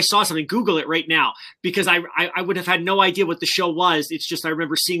pretty sure I saw something. Google it right now, because I would have had no idea what the show was. It's just I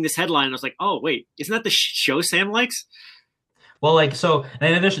remember seeing this headline and I was like, oh wait, isn't that the show Sam likes? Well,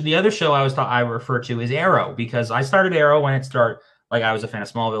 the other show I refer to is Arrow, because I started Arrow when it started. Like, I was a fan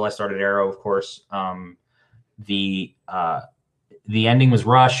of Smallville. I started Arrow, of course. The ending was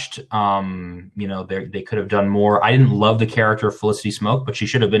rushed. They could have done more. I didn't love the character of Felicity Smoke, but she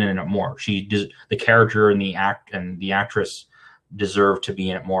should have been in it more. The character and the actress deserved to be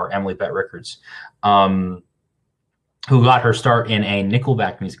in it more. Emily Bett Rickards, who got her start in a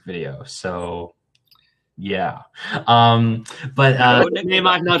Nickelback music video. So, yeah. Name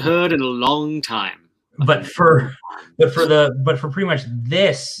I've not heard in a long time. But for pretty much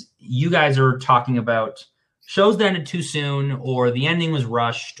this, you guys are talking about shows that ended too soon, or the ending was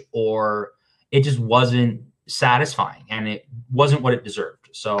rushed, or it just wasn't satisfying and it wasn't what it deserved.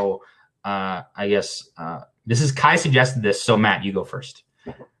 So I guess this is Kai suggested this. So Matt, you go first.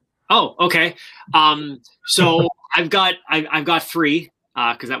 Oh, okay. So I've got 3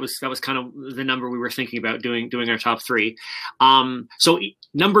 because that was kind of the number we were thinking about doing our top 3. So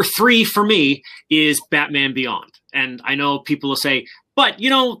number 3 for me is Batman Beyond, and I know people will say, but,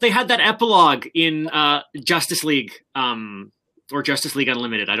 they had that epilogue in Justice League or Justice League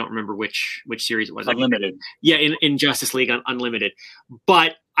Unlimited. I don't remember which series it was. Unlimited. Yeah, in Justice League Unlimited.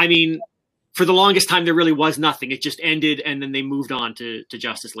 But, I mean, for the longest time, there really was nothing. It just ended, and then they moved on to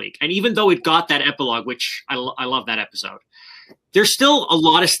Justice League. And even though it got that epilogue, which I love that episode, there's still a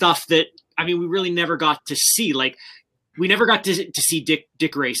lot of stuff that, I mean, we really never got to see. Like, we never got to see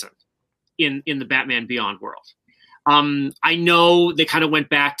Dick Grayson in the Batman Beyond world. I know they kind of went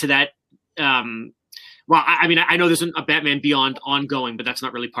back to that. I know there's a Batman Beyond ongoing, but that's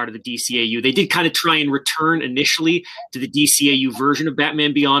not really part of the DCAU. They did kind of try and return initially to the DCAU version of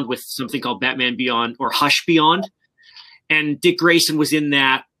Batman Beyond with something called Batman Beyond or Hush Beyond. And Dick Grayson was in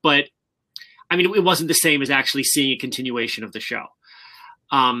that, but I mean, it wasn't the same as actually seeing a continuation of the show.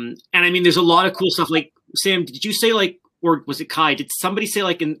 And I mean, there's a lot of cool stuff. Like, Sam, did you say, like, or was it Kai? Did somebody say,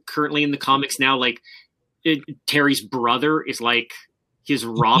 like, currently in the comics now, like, Terry's brother is like his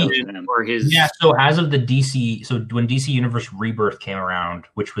Robin or his... Yeah, so as of the DC... So when DC Universe Rebirth came around,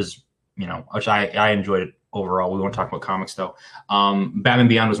 which was, which I enjoyed it overall. We won't talk about comics, though. Batman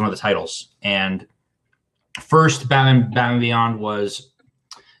Beyond was one of the titles. And first, Batman Beyond was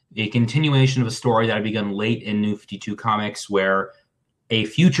a continuation of a story that had begun late in New 52 Comics, where a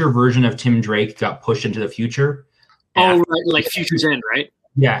future version of Tim Drake got pushed into the future. Oh, right, like Future's End, right?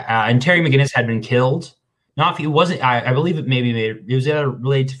 Yeah, and Terry McGinnis had been killed. Not if it wasn't. I believe it was either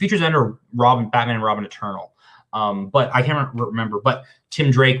related to Future's End or Batman and Robin Eternal. But I can't remember. But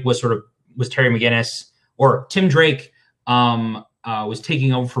Tim Drake was Terry McGinnis, or Tim Drake was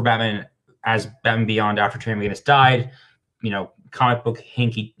taking over for Batman as Batman Beyond after Terry McGinnis died. Comic book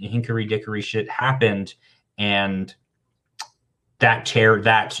hinkery dickory shit happened, and that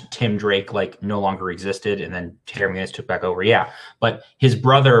Tim Drake like no longer existed, and then Terry McGinnis took back over. Yeah, but his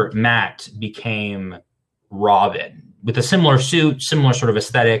brother Matt became Robin with a similar suit, similar sort of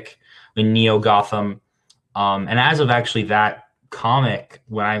aesthetic in Neo Gotham. And as of actually that comic,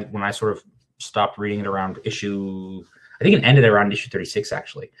 when I sort of stopped reading it around issue, I think it ended around issue 36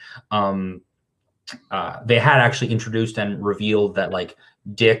 actually. They had actually introduced and revealed that like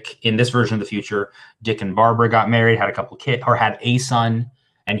Dick in this version of the future, Dick and Barbara got married, had a couple kids, or had a son,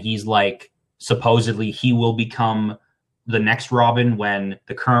 and he's like supposedly he will become the next Robin when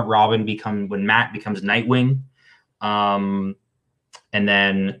the current Robin when Matt becomes Nightwing. and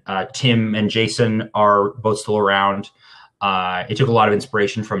then Tim and Jason are both still around. It took a lot of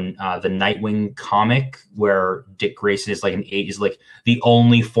inspiration from the Nightwing comic, where Dick Grayson is like the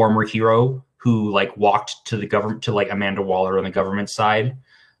only former hero who like walked to the government, to like Amanda Waller on the government side.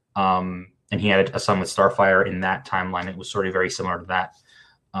 And he had a son with Starfire in that timeline. It was sort of very similar to that.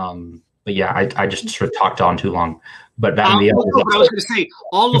 But yeah, I just sort of talked on too long. But Batman Beyond. I was going to say,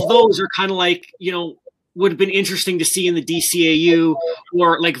 all of those are kind of like, would have been interesting to see in the DCAU,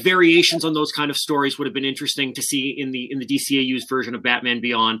 or like variations on those kind of stories would have been interesting to see in the DCAU's version of Batman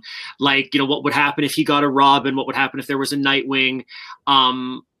Beyond. Like, what would happen if he got a Robin? What would happen if there was a Nightwing?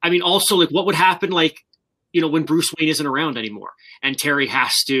 I mean, also like what would happen, like, when Bruce Wayne isn't around anymore and Terry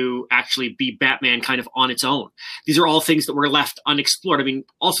has to actually be Batman kind of on its own. These are all things that were left unexplored. I mean,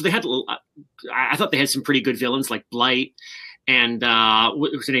 also they had, I thought they had some pretty good villains like Blight and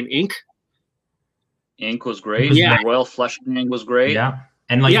what was her name? Ink? Ink was great. Yeah. Royal Flushing was great. Yeah.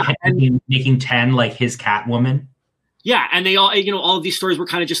 And like making 10 like his Catwoman. Yeah. And they all, all of these stories were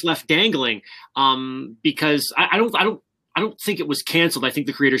kind of just left dangling because I don't think it was canceled. I think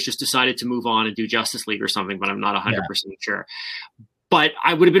the creators just decided to move on and do Justice League or something, but I'm not 100% sure. But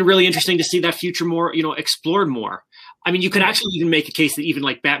I would have been really interesting to see that future more, explored more. I mean, you could actually even make a case that even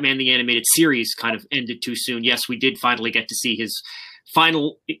like Batman the Animated Series kind of ended too soon. Yes, we did finally get to see his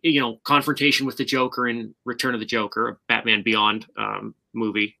final, confrontation with the Joker in Return of the Joker, a Batman Beyond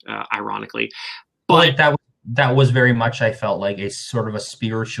movie, ironically. But that was very much, I felt like, a sort of a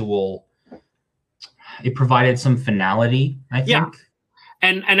spiritual. It provided some finality, I think. Yeah.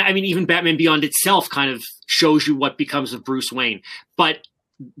 And I mean, even Batman Beyond itself kind of shows you what becomes of Bruce Wayne. But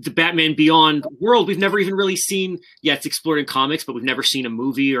the Batman Beyond world, we've never even really seen. Yeah, it's explored in comics, but we've never seen a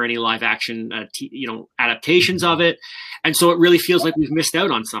movie or any live action, adaptations of it. And so it really feels like we've missed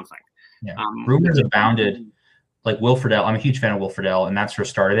out on something. Yeah. Rumors abounded. Like Will Friedle, I'm a huge fan of Will Friedle, and that's where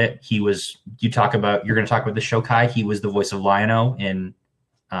started it. You're going to talk about the Shokai. He was the voice of Lion-O in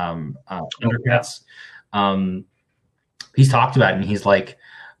Thundercats. He's talked about it, and he's like,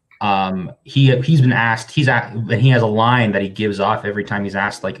 he's been asked, and he has a line that he gives off every time he's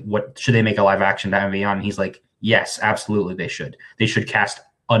asked, like, what should they make a live action Batman Beyond? And he's like, yes, absolutely, they should. They should cast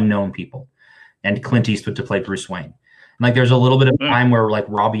unknown people, and Clint Eastwood to play Bruce Wayne. And like, there's a little bit of time where like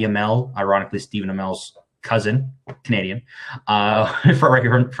Robbie Amell, ironically Stephen Amell's cousin, Canadian, from right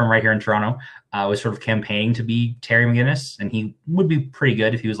here in Toronto, was sort of campaigning to be Terry McGinnis, and he would be pretty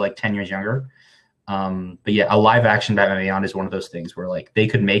good if he was like 10 years younger. But yeah, a live action Batman Beyond is one of those things where like they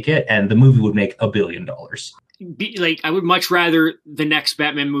could make it and the movie would make $1 billion. I would much rather the next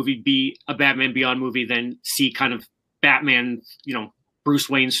Batman movie be a Batman Beyond movie than see kind of Batman, Bruce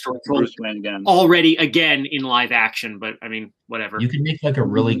Wayne's story already again in live action. But I mean, whatever. You could make like a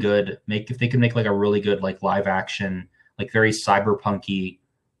really good if they could make like a really good like live action, like very cyberpunky,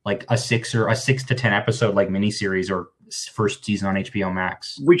 like a 6 to 10 episode like miniseries or first season on HBO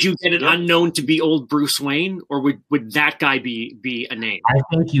Max. Would you get an unknown to be old Bruce Wayne, or would that guy be a name? I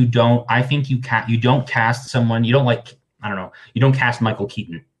think you don't. I think you don't cast someone. You don't like. I don't know. You don't cast Michael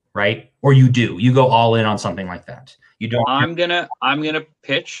Keaton, right? Or you do. You go all in on something like that. You don't. I'm gonna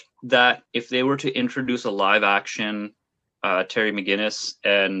pitch that if they were to introduce a live action Terry McGinnis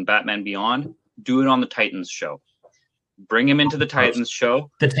and Batman Beyond, do it on the Titans show. Bring him into the Titans show,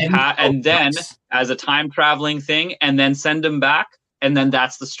 and then as a time traveling thing, and then send him back, and then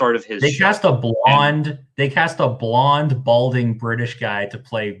that's the start of his. They cast a blonde, balding British guy to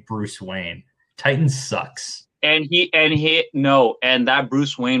play Bruce Wayne. Titans sucks. And that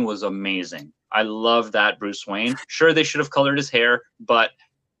Bruce Wayne was amazing. I love that Bruce Wayne. Sure, they should have colored his hair, but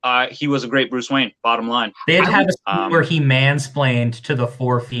he was a great Bruce Wayne. Bottom line, they had to have a scene where he mansplained to the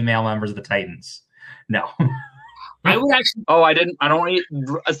 4 female members of the Titans. No. I would actually. Oh, I didn't. I don't really.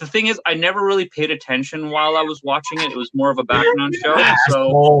 The thing is, I never really paid attention while I was watching it. It was more of a background show,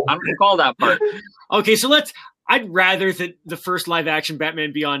 so I don't recall that part. Okay, so I'd rather that the first live action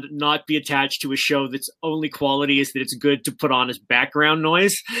Batman Beyond not be attached to a show that's only quality is that it's good to put on as background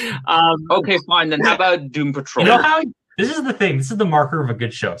noise. Okay, fine. Then how about Doom Patrol? This is the thing. This is the marker of a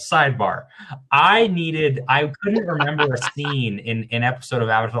good show. Sidebar. I couldn't remember a scene in an episode of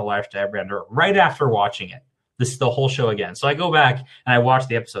Avatar: The Last Airbender right after watching it. This is the whole show again. So I go back and I watch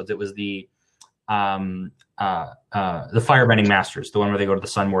the episodes. It was the Firebending Masters, the one where they go to the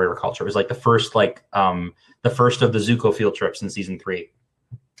Sun Warrior culture. It was like the first of the Zuko field trips in season 3.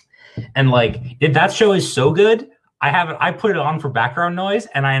 And like that show is so good. I put it on for background noise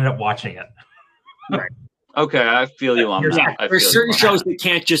and I ended up watching it. Right. Okay, I feel you on that. There's certain shows that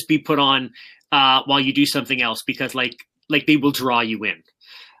can't just be put on while you do something else because like they will draw you in.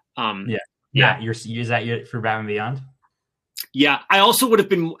 Yeah. Is that for Batman Beyond? Yeah, I also would have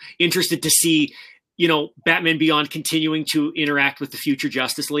been interested to see, Batman Beyond continuing to interact with the future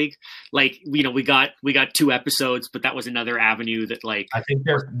Justice League. Like, we got 2 episodes, but that was another avenue that, like, I think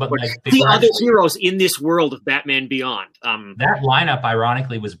there's, but like the other heroes in this world of Batman Beyond. That lineup,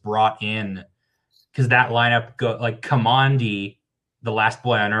 ironically, was brought in because that lineup Kamandi, the last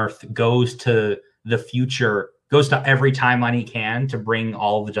boy on Earth, goes to the future, goes to every timeline he can to bring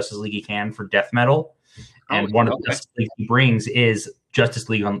all the Justice League he can for Death Metal. And one of the Justice League he brings is Justice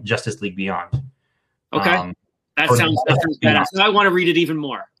League Beyond. Okay. That sounds badass. I want to read it even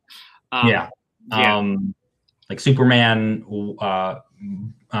more. Like Superman, Wonder,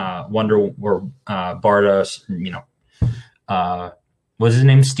 or Barda, what's his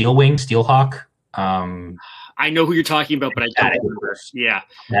name? Steelhawk. I know who you're talking about, but I don't remember. Yeah.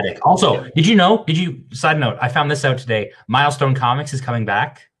 Also, side note, I found this out today. Milestone Comics is coming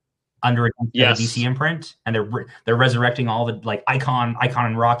back under a DC imprint, and they're resurrecting all the like Icon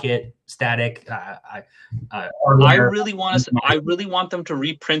and Rocket, Static. I really want them to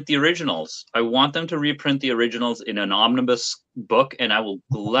reprint the originals. I want them to reprint the originals in an omnibus book, and I will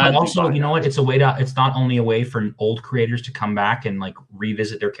gladly. But also, you know what? It's not only a way for old creators to come back and like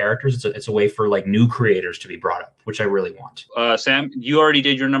revisit their characters. It's a way for like new creators to be brought up, which I really want. Sam, you already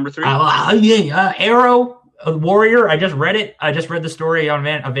did your number 3. Arrow. Warrior. I just read it. I just read the story on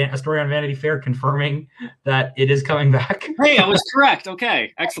a story on Vanity Fair confirming that it is coming back. Hey, I was correct.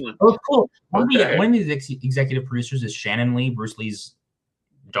 Okay, excellent. Oh, cool. One of the executive producers is Shannon Lee, Bruce Lee's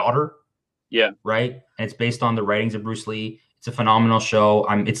daughter. Yeah. Right. And it's based on the writings of Bruce Lee. It's a phenomenal show.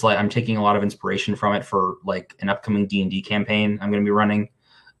 I'm taking a lot of inspiration from it for like an upcoming D&D campaign I'm going to be running.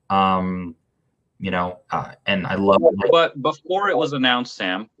 And I love it. But before it was announced,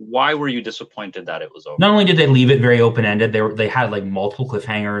 Sam, why were you disappointed that it was over? Not only did they leave it very open-ended, they had like multiple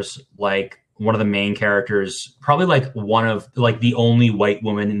cliffhangers. Like one of the main characters, probably like one of like the only white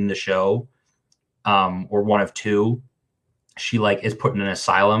woman in the show, or one of 2. She like is put in an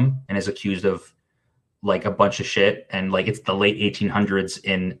asylum and is accused of like a bunch of shit, and like it's the late 1800s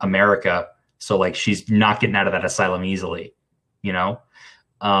in America, so like she's not getting out of that asylum easily, Yeah.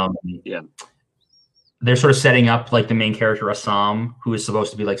 They're sort of setting up like the main character Assam, who is supposed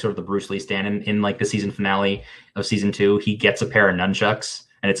to be like sort of the Bruce Lee stand in like the season finale of season 2. He gets a pair of nunchucks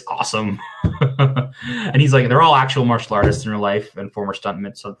and it's awesome. And he's like, they're all actual martial artists in real life and former stunt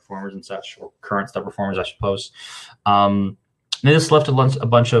performers and such, or current stunt performers, I suppose. They just left a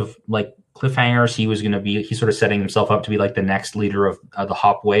bunch of like cliffhangers. He's sort of setting himself up to be like the next leader of the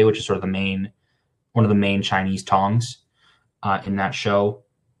Hop Way, which is sort of one of the main Chinese tongs in that show.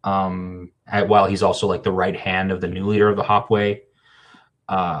 While he's also like the right hand of the new leader of the Hop Way.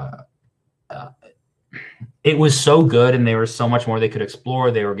 It was so good, and there was so much more they could explore.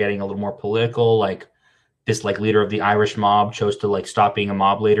 They were getting a little more political. Like this like leader of the Irish mob chose to like stop being a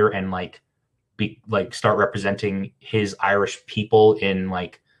mob leader and like start representing his Irish people in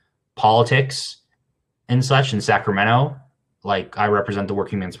like politics and such in Sacramento. Like, I represent the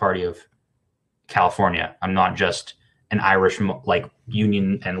Working Men's Party of California. I'm not just an Irish like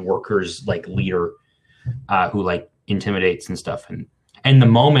union and workers like leader who like intimidates and stuff. And the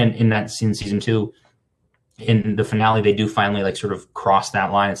moment in that season 2, in the finale, they do finally like sort of cross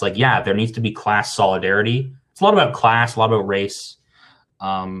that line. It's like, yeah, there needs to be class solidarity. It's a lot about class, a lot about race,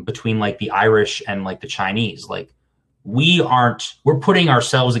 between like the Irish and like the Chinese. Like we're putting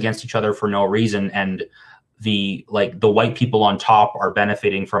ourselves against each other for no reason. And the white people on top are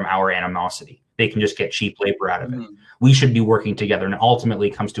benefiting from our animosity. They can just get cheap labor out of it. Mm-hmm. We should be working together. And ultimately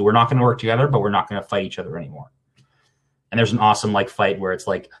it comes to, we're not going to work together, but we're not going to fight each other anymore. And there's an awesome like fight where it's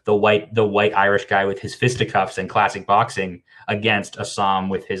like the white Irish guy with his fisticuffs and classic boxing against Assam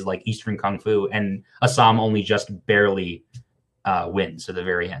with his like Eastern Kung Fu, and Assam only just barely wins at the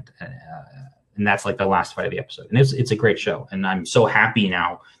very end. And that's like the last fight of the episode. And it's a great show. And I'm so happy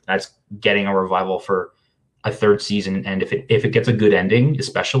now that it's getting a revival for a third season. And if it gets a good ending,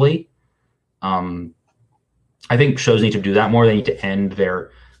 especially, I think shows need to do that more. They need to end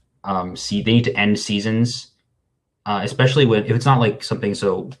their they need to end seasons. Especially if it's not like something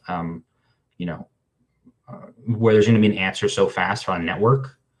so, where there's going to be an answer so fast on a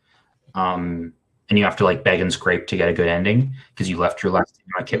network, and you have to like beg and scrape to get a good ending because you left your last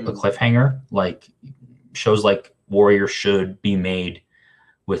season on a cliffhanger. Like shows like Warrior should be made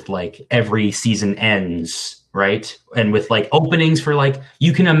with like every season ends, right? And with like openings for like,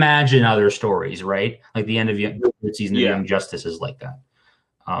 you can imagine other stories, right? Like the end of the season of Young Justice is like that.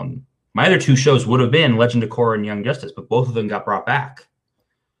 My other 2 shows would have been Legend of Korra and Young Justice, but both of them got brought back,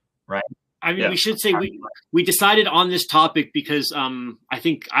 right? I mean, we should say we decided on this topic because I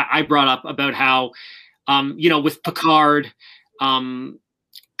think I brought up about how, with Picard,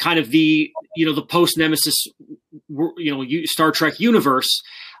 kind of the post Nemesis, Star Trek universe,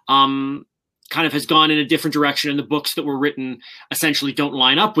 kind of has gone in a different direction, and the books that were written essentially don't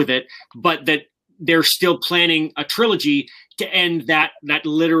line up with it, but that they're still planning a trilogy to end that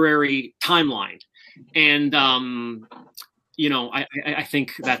literary timeline. And I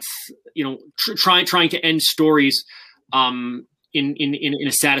think that's trying to end stories in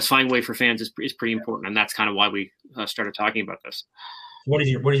a satisfying way for fans is pretty important, and that's kind of why we started talking about this. What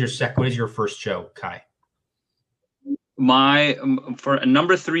is your first show, Kai? For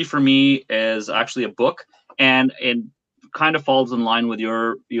number 3 for me is actually a book, and it kind of falls in line with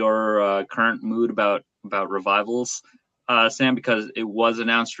your current mood about revivals, Sam, because it was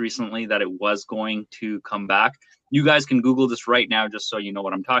announced recently that it was going to come back. You guys can Google this right now just so you know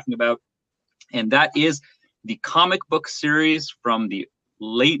what I'm talking about. And that is the comic book series from the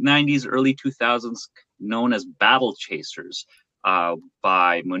late 90s, early 2000s, known as Battle Chasers,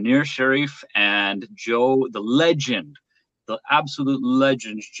 by Munir Sharif and Joe, the legend, the absolute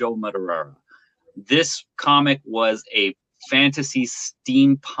legend, Joe Madureira. This comic was a fantasy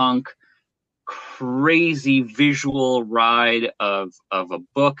steampunk crazy visual ride of a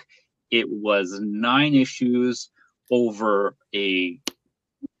book. It was 9 issues over a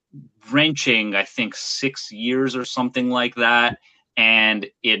wrenching, I think, 6 years or something like that. And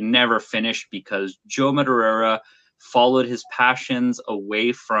it never finished because Joe Madureira followed his passions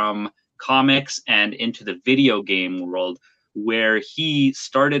away from comics and into the video game world, where he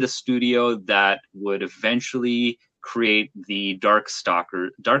started a studio that would eventually create the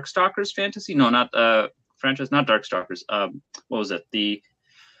Darkstalkers fantasy? No, not franchise, not Darkstalkers. What was it? The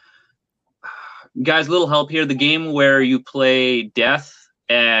guys, little help here. The game where you play Death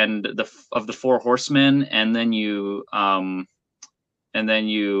and the 4 Horsemen, and then you in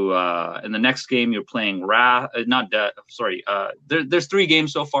the next game you're playing Wrath. Not Death. Sorry. There's 3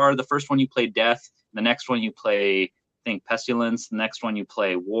 games so far. The first one you play Death. The next one you play, I think, Pestilence. The next one you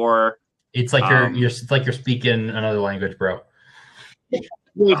play War. It's like you're speaking another language, bro.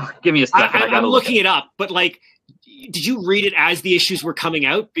 Give me a second. I'm looking it up, but did you read it as the issues were coming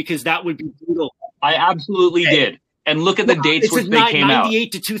out? Because that would be brutal. I absolutely did. And look at the dates which they came out.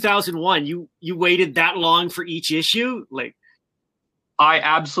 98 to 2001. You waited that long for each issue? I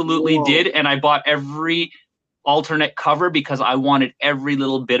absolutely did, and I bought every alternate cover because I wanted every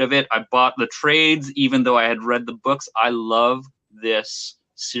little bit of it. I bought the trades, even though I had read the books. I love this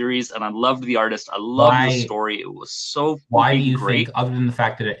series, and I loved the artist. I loved the story. It was so why do you great. think, other than the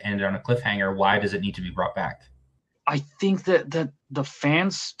fact that it ended on a cliffhanger, why does it need to be brought back? I think that the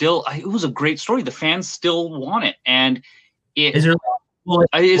fans still, it was a great story. The fans still want it, and is there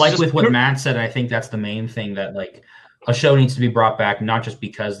like with what Matt said? I think that's the main thing, that a show needs to be brought back, not just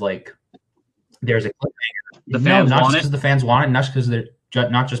because there's a cliffhanger. Not just because the fans want it, not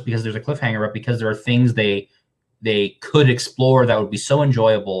just because there's a cliffhanger, but because there are things they could explore that would be so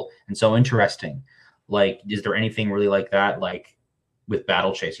enjoyable and so interesting. Is there anything really like that, with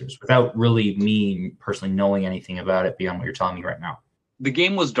Battle Chasers, without really me personally knowing anything about it beyond what you're telling me right now? The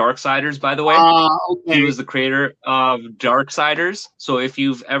game was Darksiders, by the way. Okay. He was the creator of Darksiders. So if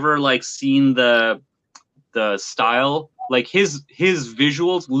you've ever seen the style, his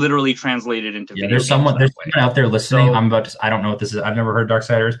visuals literally translated into video there's someone out there listening. I don't know what this is. I've never heard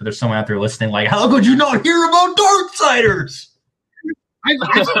Darksiders, but there's someone out there listening how could you not hear about Darksiders? I've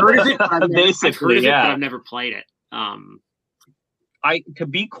heard of it, but I've never played it. To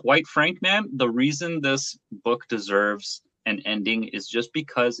be quite frank, man, the reason this book deserves an ending is just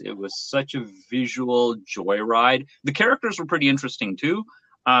because it was such a visual joyride. The characters were pretty interesting too.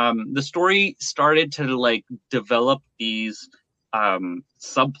 The story started to develop these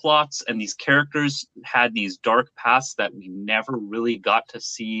subplots, and these characters had these dark pasts that we never really got to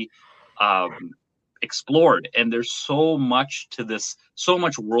see explored. And there's so much to this, so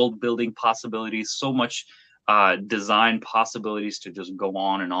much world building possibilities, so much design possibilities to just go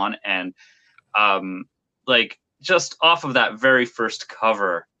on. And just off of that very first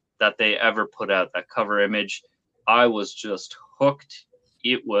cover that they ever put out, that cover image, I was just hooked.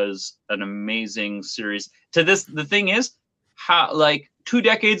 It was an amazing series. The thing is, how 2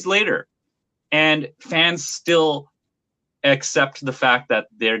 decades later, and fans still accept the fact that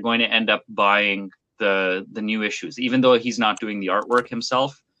they're going to end up buying the new issues, even though he's not doing the artwork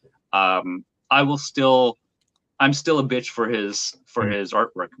himself. I'm still a bitch for his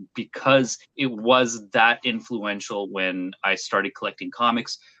artwork, because it was that influential when I started collecting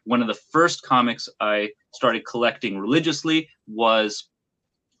comics. One of the first comics I started collecting religiously was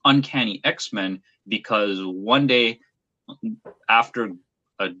Uncanny X-Men, because one day after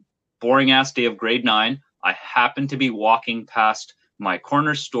a boring ass day of grade 9, I happened to be walking past my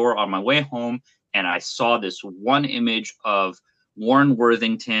corner store on my way home, and I saw this one image of Warren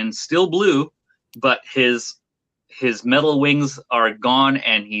Worthington, still blue, but his metal wings are gone,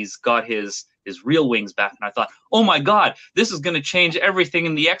 and he's got his real wings back. And I thought, oh my God, this is going to change everything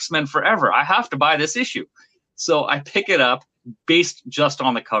in the X-Men forever. I have to buy this issue. So I pick it up based just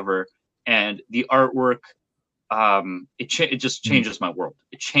on the cover, and the artwork, it just changes my world.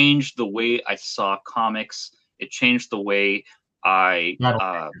 It changed the way I saw comics. It changed the way I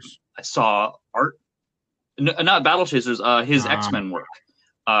saw art. Not Battle Chasers, his X-Men work.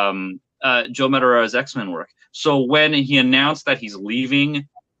 Joe Madureira's X-Men work. So when he announced that he's leaving,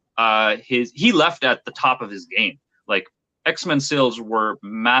 he left at the top of his game. Like, X-Men sales were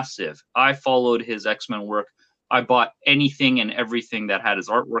massive. I followed his X-Men work. I bought anything and everything that had his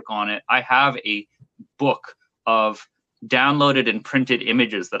artwork on it. I have a book of downloaded and printed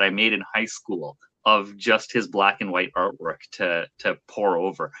images that I made in high school of just his black and white artwork to pour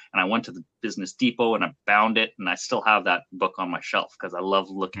over. And I went to the Business Depot and I bound it, and I still have that book on my shelf because I love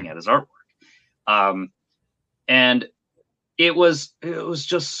looking at his artwork. And it was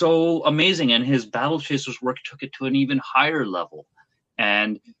just so amazing. And his Battle Chasers work took it to an even higher level.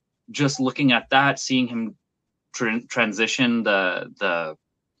 And just looking at that, seeing him transition the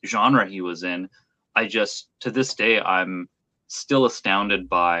genre he was in, I just, to this day, I'm still astounded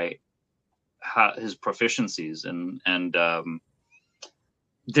by his proficiencies, and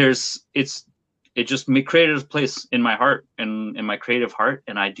it just created a place in my heart and in my creative heart,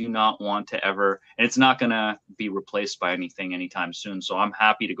 and I do not want to ever, and it's not going to be replaced by anything anytime soon. So I'm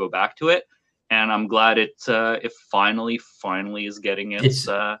happy to go back to it, and I'm glad it finally is getting its.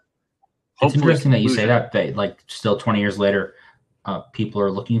 It's interesting that you say that like still 20 years later, people are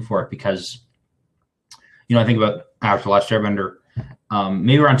looking for it, because, I think about Avatar: The Last Airbender.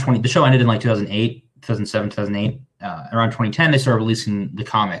 Maybe around the show ended in like 2008, 2007, 2008. Around 2010, they started releasing the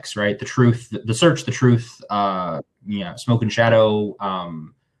comics, right? The Truth, The Search, The Truth, Smoke and Shadow.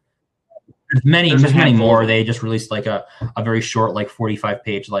 There's many more. They just released like a very short, like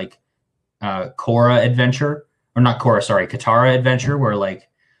 45-page, like Katara adventure, where like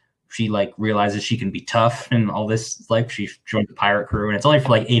she like realizes she can be tough and all this. Like, she joined the pirate crew, and it's only for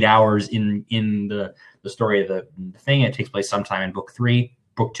like 8 hours in the story of the thing. It takes place sometime in book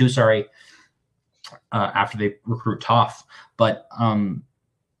two, after they recruit Toph. But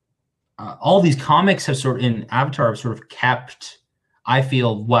all these comics have in Avatar have sort of kept, I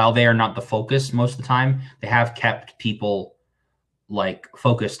feel, while they are not the focus most of the time, they have kept people like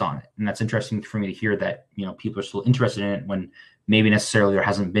focused on it. And that's interesting for me to hear that, people are still interested in it when maybe necessarily there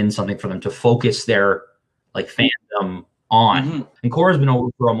hasn't been something for them to focus their like fandom on. Mm-hmm. And Korra's been over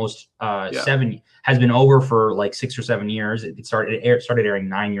for almost has been over for like 6 or 7 years. It started airing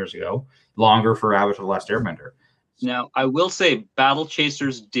 9 years ago, longer for Avatar: The Last Airbender. Now, I will say Battle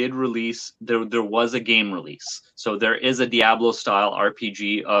Chasers did release, there was a game release. So there is a Diablo-style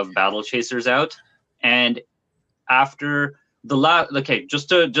RPG of Battle Chasers out. And after the just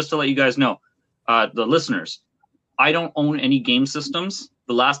to let you guys know, the listeners, I don't own any game systems.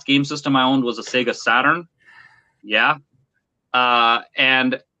 The last game system I owned was a Sega Saturn. Yeah.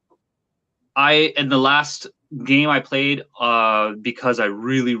 And the last game I played, because I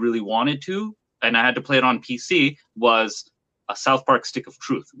really, really wanted to, and I had to play it on PC, was a South Park Stick of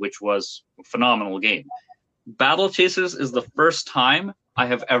Truth, which was a phenomenal game. Battle Chasers is the first time I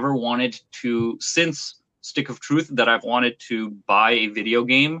have ever wanted to, since Stick of Truth, that I've wanted to buy a video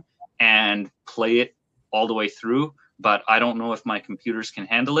game and play it all the way through, but I don't know if my computers can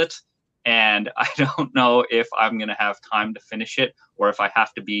handle it, and I don't know if I'm going to have time to finish it, or if I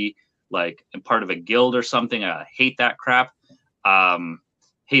have to be like part of a guild or something. I hate that crap.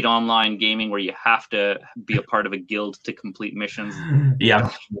 Hate online gaming where you have to be a part of a guild to complete missions.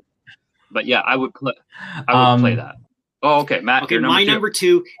 Yeah. But yeah, I would play that. Oh, okay, Matt. Okay, my number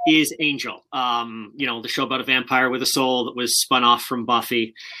two is Angel. The show about a vampire with a soul that was spun off from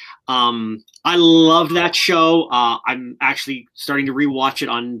Buffy. I loved that show. I'm actually starting to rewatch it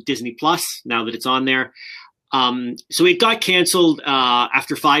on Disney Plus now that it's on there. So it got canceled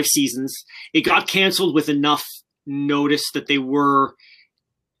after 5 seasons. It got canceled with enough notice that they were,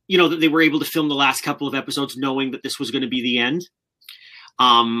 that they were able to film the last couple of episodes knowing that this was going to be the end.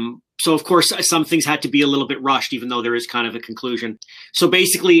 So of course some things had to be a little bit rushed, even though there is kind of a conclusion. So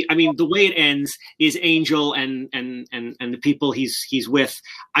basically, I mean, the way it ends is Angel and the people he's with,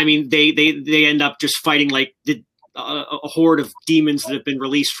 I mean, they end up just fighting like a horde of demons that have been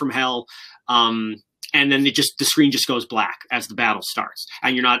released from hell. And then the screen just goes black as the battle starts,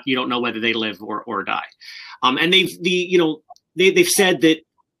 and you don't know whether they live or die. And they've said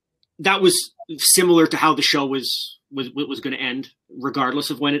that was similar to how the show was going to end, regardless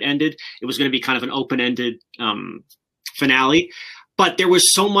of when it ended. It was going to be kind of an open-ended finale. But there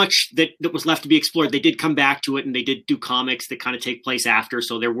was so much that was left to be explored. They did come back to it, and they did do comics that kind of take place after.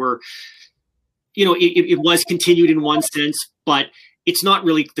 So there were, it was continued in one sense, but it's not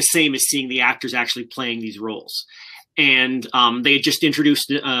really the same as seeing the actors actually playing these roles. And they had just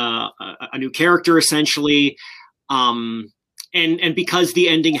introduced a new character, essentially. And because the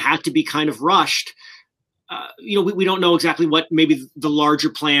ending had to be kind of rushed, we don't know exactly what maybe the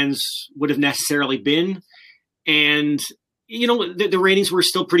larger plans would have necessarily been. And the ratings were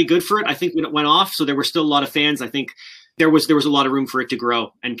still pretty good for it, I think, when it went off. So there were still a lot of fans. I think there was a lot of room for it to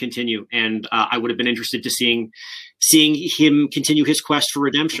grow and continue. And I would have been interested to seeing him continue his quest for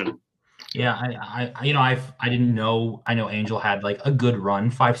redemption. Yeah, I didn't know. I know Angel had like a good run.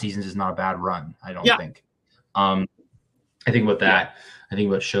 5 seasons is not a bad run, I don't think. I think about that. I think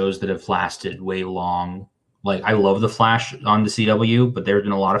about shows that have lasted way long. Like, I love The Flash on the CW, but there's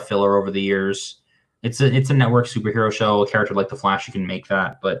been a lot of filler over the years. It's a network superhero show. A character like The Flash, you can make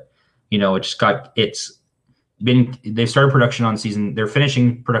that, but they started production on season. They're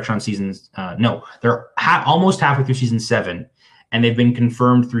finishing production on seasons. No, they're almost halfway through season 7, and they've been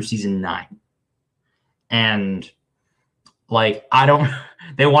confirmed through season 9. And like,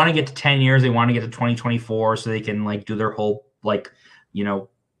 they want to get to 10 years. They want to get to 2024 so they can like do their whole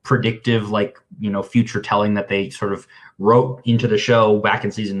predictive future telling that they sort of wrote into the show back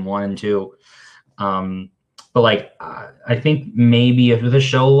in season 1 and 2. But I think maybe if the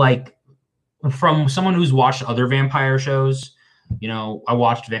show, like, from someone who's watched other vampire shows, I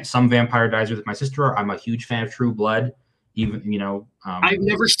watched some Vampire Diaries with my sister. I'm a huge fan of True Blood. Even I've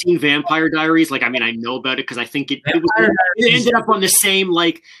never seen Vampire Diaries. I know about it because I think it ended up on the same,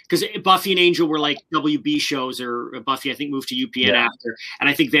 because Buffy and Angel were like WB shows, or Buffy I think moved to UPN after, and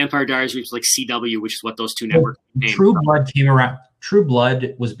I think Vampire Diaries was like CW, which is what those two networks named. True Blood came around. True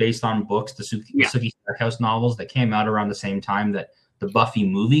Blood was based on books, the Sookie Stackhouse novels that came out around the same time that the Buffy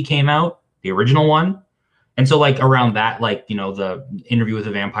movie came out, the original one. And so around that, the Interview with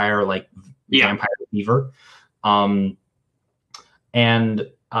a Vampire, Vampire Fever. True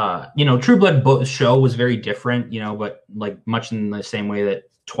Blood show was very different, but much in the same way that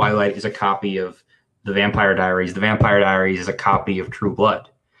Twilight is a copy of the Vampire Diaries. The Vampire Diaries is a copy of True Blood.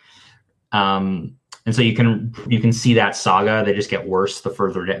 And so you can see that saga. They just get worse the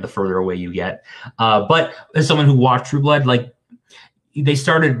further away you get. But as someone who watched True Blood, they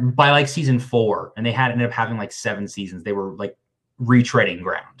started by season 4, and they ended up having 7 seasons. They were retreading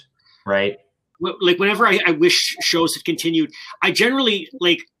ground, right? Whenever I wish shows had continued, I generally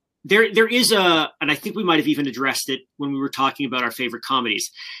there is and I think we might have even addressed it when we were talking about our favorite comedies.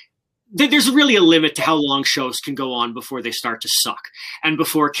 There's really a limit to how long shows can go on before they start to suck and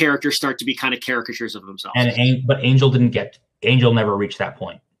before characters start to be kind of caricatures of themselves. But Angel never reached that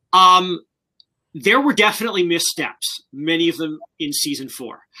point. There were definitely missteps, many of them in season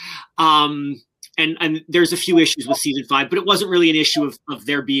 4. And there's a few issues with season 5, but it wasn't really an issue of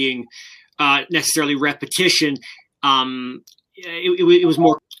there being necessarily repetition. It was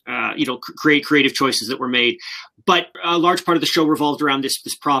more, creative choices that were made. But a large part of the show revolved around this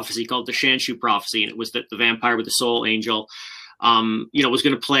prophecy called the Shanshu prophecy, and it was that the vampire with the soul angel, was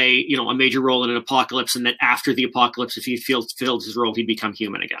going to play, a major role in an apocalypse, and that after the apocalypse, if he filled his role, he'd become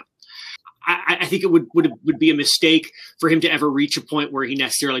human again. I think it would be a mistake for him to ever reach a point where he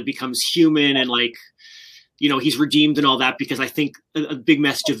necessarily becomes human and he's redeemed and all that, because I think a big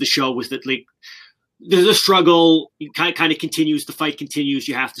message of the show was that the struggle kind of continues, the fight continues.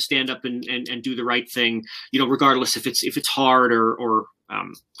 You have to stand up and do the right thing, regardless if it's hard or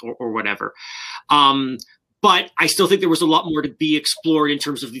whatever. But I still think there was a lot more to be explored in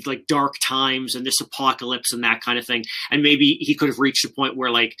terms of these dark times and this apocalypse and that kind of thing. And maybe he could have reached a point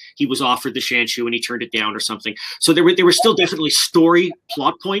where he was offered the Shanshu and he turned it down or something. So there were still definitely story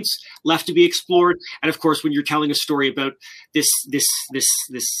plot points left to be explored. And of course, when you're telling a story about this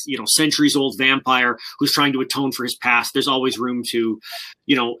centuries old vampire who's trying to atone for his past, there's always room to,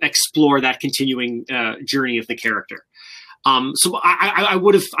 explore that continuing journey of the character. So I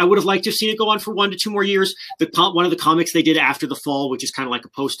would have liked to have seen it go on for 1 to 2 more years. One of the comics they did after the fall, which is kind of like a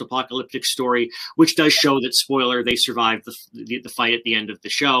post-apocalyptic story, which does show that, spoiler, they survived the fight at the end of the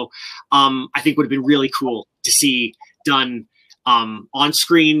show. I think would have been really cool to see done on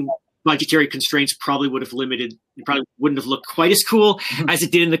screen. Budgetary constraints probably would have limited. It probably wouldn't have looked quite as cool as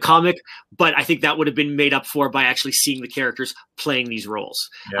it did in the comic, but I think that would have been made up for by actually seeing the characters playing these roles.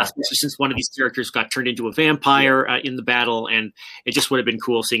 Especially since one of these characters got turned into a vampire in the battle, and it just would have been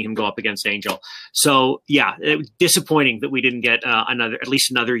cool seeing him go up against Angel. So yeah, it was disappointing that we didn't get at least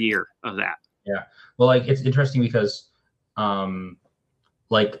another year of that. Yeah. Well, like it's interesting because,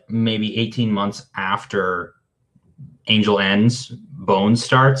 like maybe 18 months after Angel ends, Bones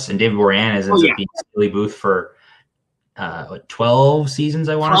starts, and David Boreanaz ends up being Billy Booth for 12 seasons,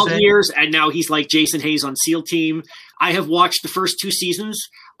 I want to say. 12 years, and now he's like Jason Hayes on SEAL Team. I have watched the first 2 seasons.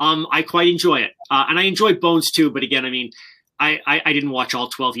 I quite enjoy it. And I enjoy Bones too, but again, I mean, I didn't watch all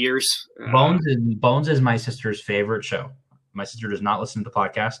 12 years. Bones is my sister's favorite show. My sister does not listen to the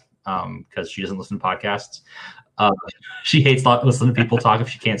podcast because she doesn't listen to podcasts. She hates listening to people talk if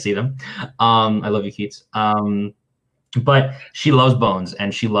she can't see them. I love you, Keats. But she loves Bones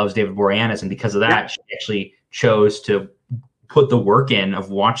and she loves David Boreanaz, and because of that, she actually chose to put the work in of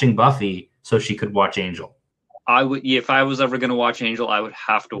watching Buffy so she could watch Angel. I would, if I was ever going to watch Angel, I would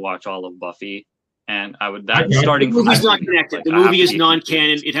have to watch all of Buffy, and I would. That's starting. The movie's not connected. Like, the movie is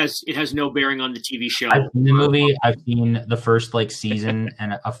non-canon. It has no bearing on the TV show. I've seen the movie. I've seen the first season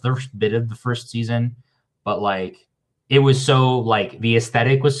and a first bit of the first season, but like it was so like the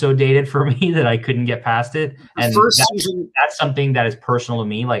aesthetic was so dated for me that I couldn't get past it. And that's something that is personal to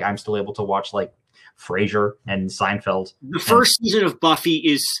me. Like I'm still able to watch like Frasier and Seinfeld. The first season of Buffy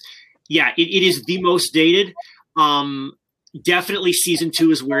is, it is the most dated. Definitely season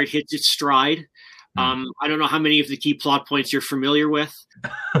 2 is where it hits its stride. I don't know how many of the key plot points you're familiar with.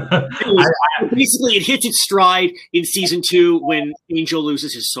 Basically, it hits its stride in season 2 when Angel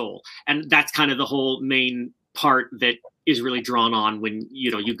loses his soul. And that's kind of the whole main part that is really drawn on when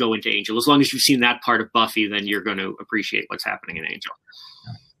you go into Angel. As long as you've seen that part of Buffy, then you're going to appreciate what's happening in Angel.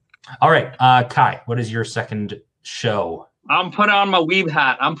 All right, Kai, what is your second show? I'm putting on my weeb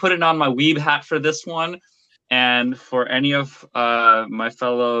hat. I'm putting on my weeb hat for this one. And for any of my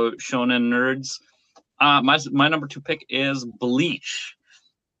fellow shonen nerds, my number 2 pick is Bleach.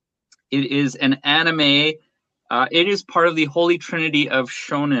 It is an anime. It is part of the holy trinity of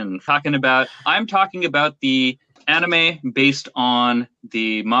shonen. I'm talking about the anime based on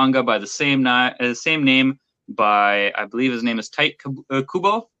the manga by the same name by, I believe his name is Tite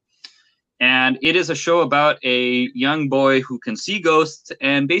Kubo. And it is a show about a young boy who can see ghosts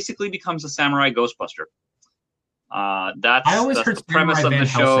and basically becomes a samurai ghostbuster. That's the premise of the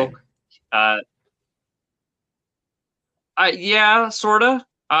show. Yeah, sorta.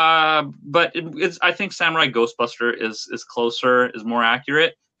 But I think Samurai Ghostbuster is closer, is more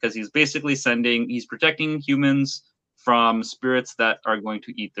accurate, because he's basically he's protecting humans from spirits that are going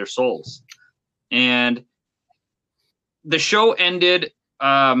to eat their souls. And the show ended.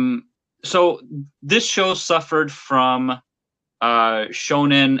 So this show suffered from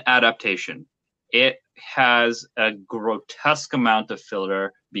shonen adaptation. It has a grotesque amount of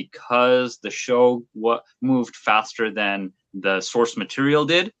filler because the show moved faster than the source material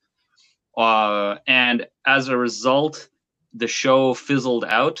did. And as a result, the show fizzled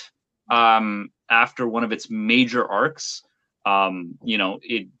out after one of its major arcs.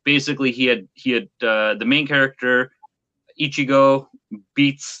 It basically he had the main character, Ichigo,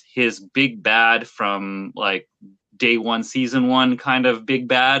 beats his big bad from like day 1, season 1 kind of big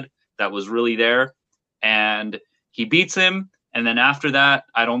bad that was really there. And he beats him. And then after that,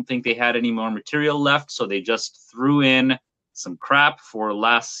 I don't think they had any more material left. So they just threw in some crap for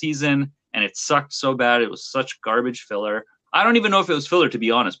last season. And it sucked so bad. It was such garbage filler. I don't even know if it was filler, to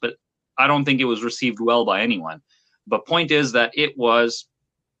be honest, but I don't think it was received well by anyone. But point is that it was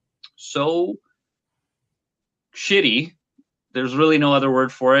so shitty. There's really no other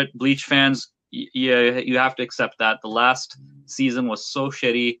word for it. Bleach fans, you have to accept that. The last season was so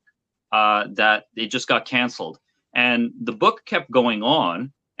shitty that it just got canceled. And the book kept going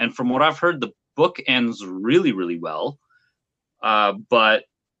on. And from what I've heard, the book ends really, really well. But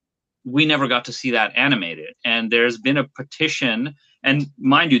we never got to see that animated. And there's been a petition. And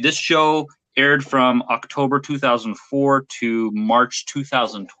mind you, this show aired from October 2004 to March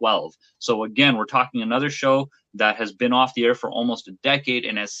 2012. So again, we're talking another show that has been off the air for almost a decade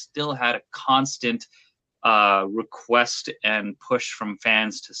and has still had a constant request and push from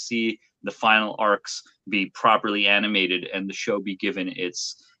fans to see the final arcs be properly animated and the show be given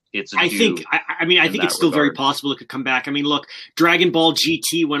its I think it's still very possible it could come back. I mean, look, Dragon Ball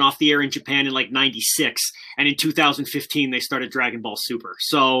GT went off the air in Japan in like 96, and in 2015 they started Dragon Ball Super.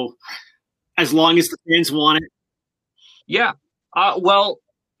 So as long as the fans want it. Yeah. Well,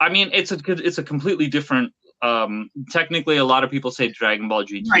 I mean, it's a completely different technically a lot of people say Dragon Ball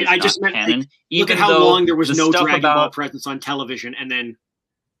GT right, is not canon. Like, look at how long there was no Dragon Ball presence on television, and then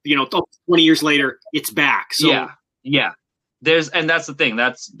 20 years later it's back. So yeah. And that's the thing.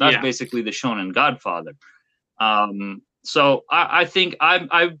 That's basically the Shonen Godfather. So I think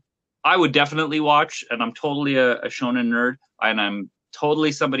I would definitely watch, and I'm totally a Shonen nerd, and I'm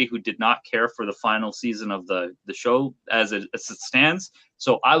totally somebody who did not care for the final season of the show as it stands.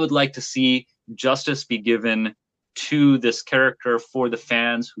 So I would like to see justice be given to this character for the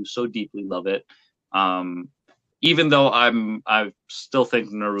fans who so deeply love it. Even though I still think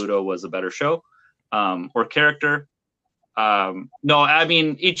Naruto was a better show or character. No, I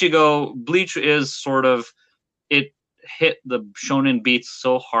mean, Ichigo, Bleach is sort of, it hit the shonen beats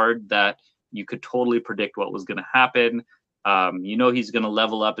so hard that you could totally predict what was going to happen. He's going to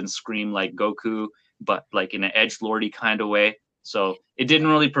level up and scream like Goku, but like in an edgelordy kind of way. So it didn't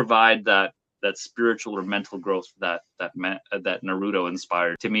really provide that spiritual or mental growth that Naruto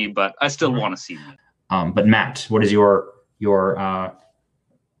inspired to me, but I still want to see it. But Matt, what is your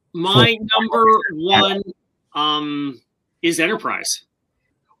my number one is Enterprise.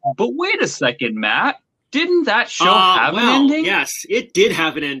 But wait a second, Matt. Didn't that show have an ending? Yes, it did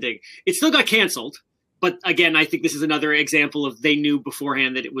have an ending. It still got canceled. But again, I think this is another example of they knew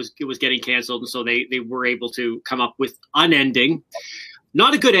beforehand that it was getting canceled, and so they were able to come up with an ending.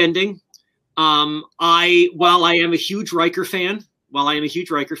 Not a good ending. While I am a huge Riker fan,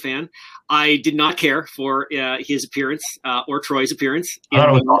 I did not care for his appearance or Troy's appearance in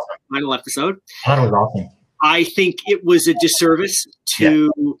the final episode. I thought it was awesome. I think it was a disservice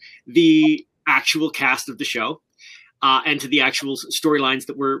to the actual cast of the show and to the actual storylines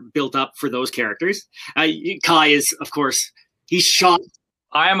that were built up for those characters. Kai is, of course, he's shocked.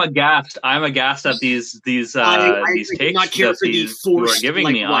 I am aghast. I'm aghast at these takes. I did not care for the forced,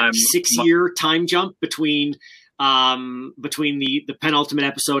 6-year time jump between the penultimate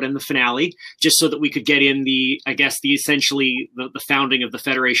episode and the finale, just so that we could get in the founding of the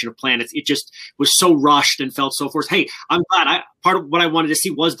Federation of Planets. It just was so rushed and felt so forced. Hey, I'm glad. Part of what I wanted to see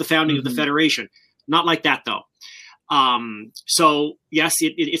was the founding of the Federation. Not like that though. So yes,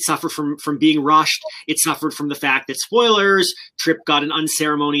 it suffered from being rushed. It suffered from the fact that, spoilers, Trip got an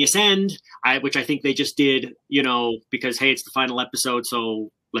unceremonious end, which I think they just did, because, hey, it's the final episode,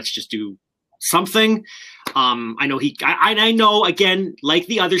 so let's just do something. I know again, like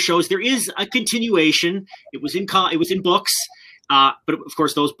the other shows, there is a continuation. It was in books, but of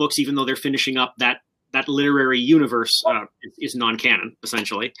course those books, even though they're finishing up that literary universe, is non-canon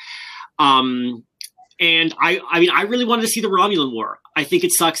essentially. And I really wanted to see the Romulan War. I think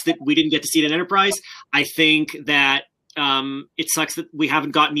it sucks that we didn't get to see it in Enterprise. I think that it sucks that we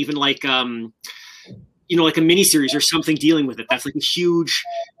haven't gotten even like a miniseries or something dealing with it. That's like a huge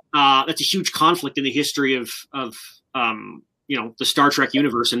conflict in the history of the Star Trek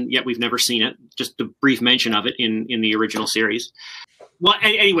universe, and yet we've never seen it. Just a brief mention of it in the original series. Well,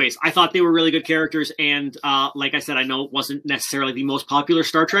 anyways, I thought they were really good characters, and like I said, I know it wasn't necessarily the most popular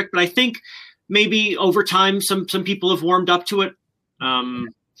Star Trek, but I think maybe over time, some people have warmed up to it.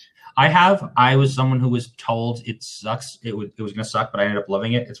 I was someone who was told it sucks. It was going to suck, but I ended up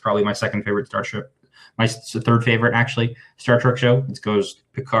loving it. It's probably my second favorite my third favorite, actually, Star Trek show. It goes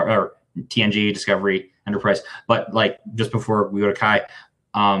Picard or TNG, Discovery, Enterprise. But like just before we go to Kai,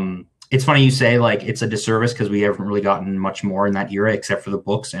 it's funny you say like it's a disservice because we haven't really gotten much more in that era except for the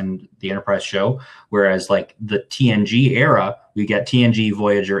books and the Enterprise show. Whereas like the TNG era, we get TNG,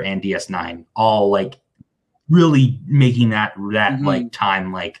 Voyager, and DS9 all like really making that like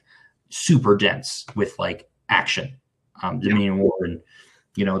time like super dense with like action, Dominion War and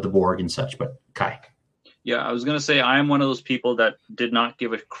the Borg and such. But Kai. Yeah, I was going to say I am one of those people that did not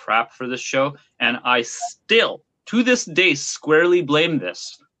give a crap for this show, and I still, to this day, squarely blame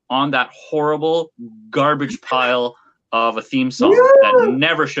this on that horrible garbage pile of a theme song that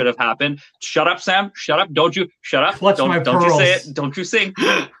never should have happened. Shut up, Sam. Shut up. Don't you shut up. Don't you say it. Don't you sing.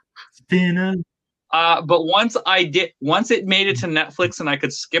 But once it made it to Netflix and I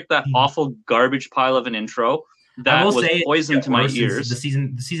could skip that awful garbage pile of an intro, that was poison to my ears. The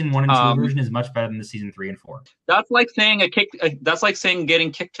season 1 and 2 version is much better than the season 3 and 4. That's like saying that's like saying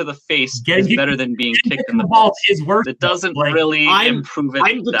getting kicked to the face is better than being kicked in the balls. Is worse. It doesn't really improve it.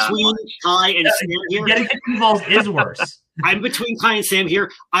 I'm between Kai and Sam here. Getting kicked in the balls is worse. I'm between Kai and Sam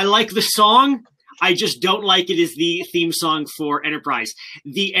here. I like the song. I just don't like it as the theme song for Enterprise.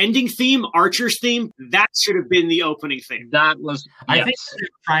 The ending theme, Archer's theme, that should have been the opening theme. That was. I think they're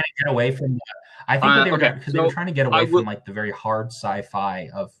trying to get away from that. I think that they were trying to get away from like the very hard sci-fi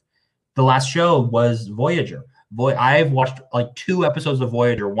of the last show was Voyager. I've watched like 2 episodes of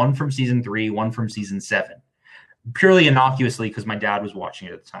Voyager, one from season 3, one from season 7, purely innocuously because my dad was watching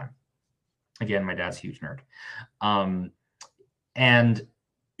it at the time. Again, my dad's a huge nerd. And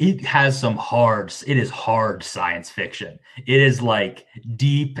it has it is hard science fiction. It is like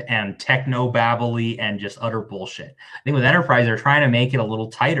deep and techno-babbly and just utter bullshit. I think with Enterprise, they're trying to make it a little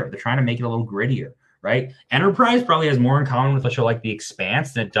tighter. They're trying to make it a little grittier, right? Enterprise probably has more in common with a show like The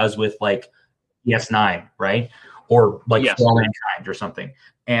Expanse than it does with like DS9, right? Or like Yes. For All Mankind or something.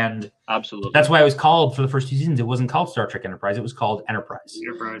 And absolutely, that's why it was called, for the first 2 seasons, it wasn't called Star Trek Enterprise. It was called Enterprise.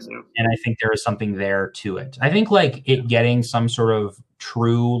 Enterprise, yeah. And I think there is something there to it. I think like it getting some sort of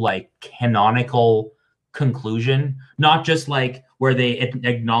true like canonical conclusion, not just like where they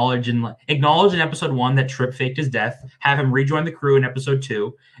acknowledge in episode 1 that Trip faked his death, have him rejoin the crew in episode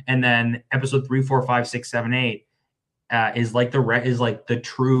 2, and then episode 3, 4, 5, 6, 7, 8 is like the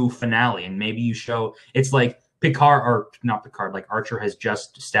true finale. And maybe you show it's like Picard, or not Picard, like Archer has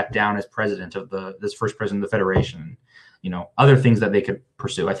just stepped down as president of this first president of the Federation. You know, other things that they could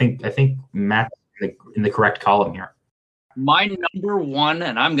pursue. I think Matt's in the correct column here. My number one,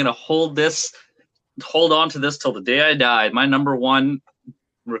 and I'm gonna hold on to this till the day I die. My number one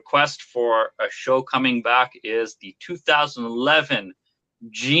request for a show coming back is the 2011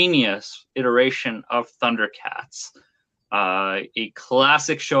 genius iteration of Thundercats. A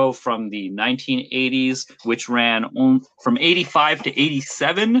classic show from the 1980s, which ran from 85 to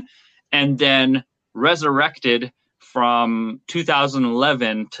 87, and then resurrected from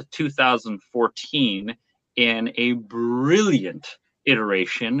 2011 to 2014 in a brilliant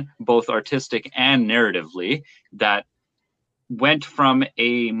iteration, both artistic and narratively, that went from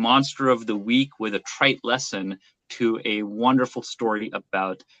a monster of the week with a trite lesson to a wonderful story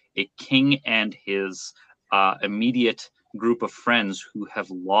about a king and his immediate group of friends who have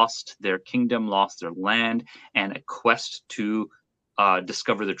lost their kingdom, lost their land, and a quest to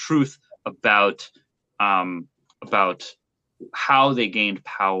discover the truth about how they gained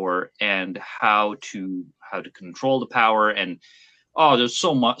power and how to control the power. And there's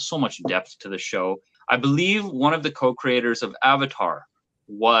so much depth to the show. I believe one of the co-creators of Avatar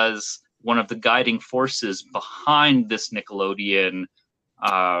was one of the guiding forces behind this Nickelodeon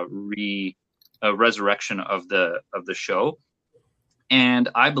resurrection of the show. And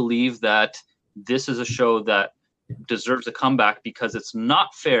I believe that this is a show that deserves a comeback, because it's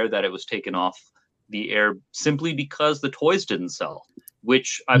not fair that it was taken off the air simply because the toys didn't sell,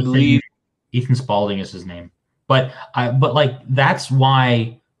 which I believe Ethan Spalding is his name. But like that's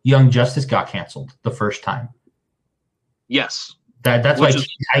why Young Justice got canceled the first time. Yes. That's why Teen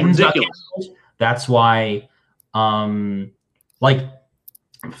Titans got canceled. That's why like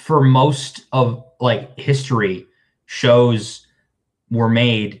for most of like history, shows were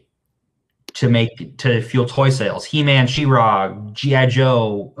made to fuel toy sales. He-Man, She-Ra, G.I.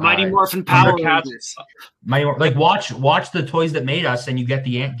 Joe, Mighty Morphin Power Rangers. Like watch the toys that made us, and you get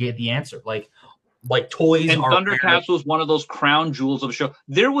the answer. Like toys and are Thundercats was one of those crown jewels of the show.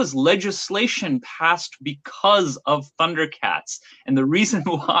 There was legislation passed because of Thundercats. And the reason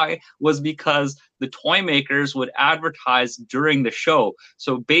why was because the toy makers would advertise during the show.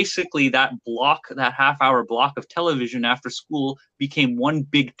 So basically that half-hour block of television after school became one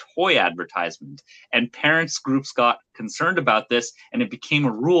big toy advertisement. And parents groups got concerned about this, and it became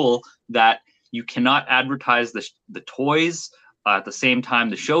a rule that you cannot advertise the toys at the same time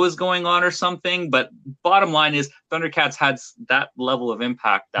the show is going on or something. But bottom line is Thundercats had that level of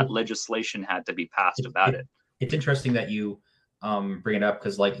impact that legislation had to be passed about it. It's interesting that you bring it up,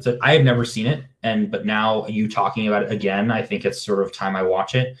 because like I have never seen it, but now you talking about it again, I think it's sort of time I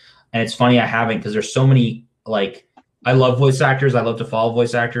watch it. And it's funny I haven't, because there's so many, like, I love voice actors. I love to follow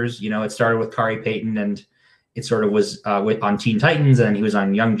voice actors. You know, it started with Kari Payton, and it sort of was on Teen Titans, and he was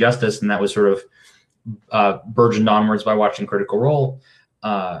on Young Justice, and that was sort of burgeoned onwards by watching Critical Role.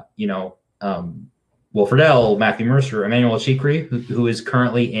 Will Friedle, Matthew Mercer, Emmanuel Chikri, who is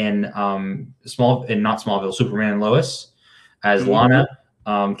currently in Superman and Lois as Lana,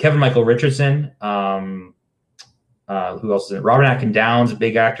 Kevin Michael Richardson, who else is in it? Robert Atkin Downs, a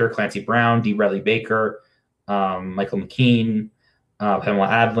big actor, Clancy Brown, D. Bradley Baker, Michael McKean, Pamela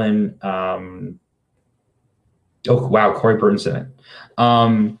Adlon, Corey Burton's in it.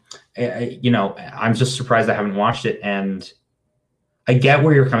 I'm just surprised I haven't watched it, and I get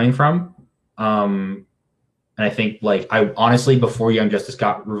where you're coming from. And I think, like, I honestly, before Young Justice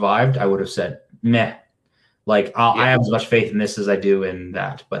got revived, I would have said, meh. Like, I have as much faith in this as I do in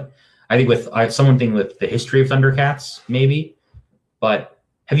that. But I think with someone thinking with the history of Thundercats, maybe. But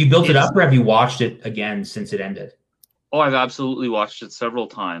have you built it up, or have you watched it again since it ended? Oh, I've absolutely watched it several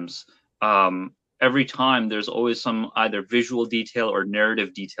times. Every time there's always some either visual detail or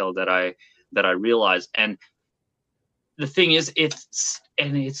narrative detail that I realize. And the thing is, it's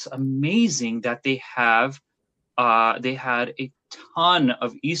amazing that they had a ton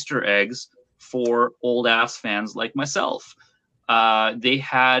of Easter eggs for old ass fans like myself. They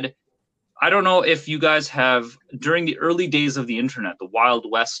had I don't know if you guys have, during the early days of the internet, the Wild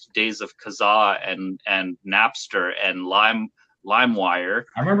West days of Kazaa and Napster and LimeWire.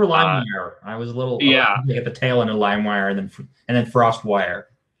 I remember LimeWire. I was a little at the tail end of LimeWire and then FrostWire.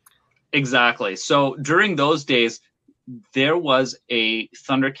 Exactly. So during those days, there was a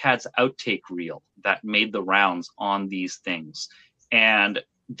Thundercats outtake reel that made the rounds on these things, and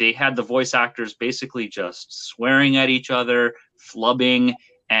they had the voice actors basically just swearing at each other, flubbing.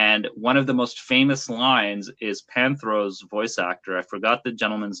 And one of the most famous lines is Panthro's voice actor. I forgot the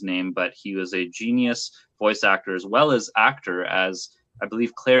gentleman's name, but he was a genius voice actor as well as actor as, I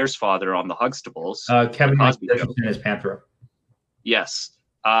believe, Claire's father on the Huxtables. Kevin Richardson is Panthro. Yes.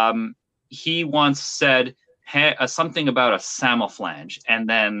 He once said something about a samoflange, and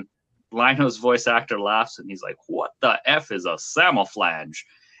then Lino's voice actor laughs and he's like, "What the F is a samoflange?"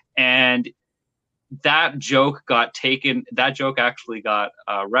 And that joke actually got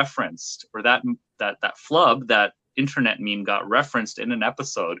referenced, or that flub, that internet meme got referenced in an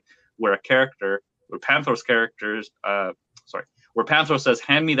episode where Panthro says,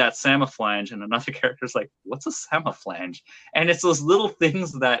 "Hand me that samoflange," and another character's like, "What's a samoflange?" And it's those little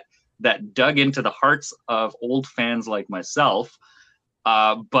things that dug into the hearts of old fans like myself.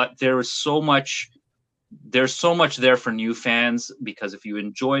 But there's so much there for new fans, because if you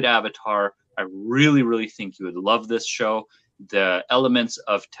enjoyed Avatar, I really, really think you would love this show. The elements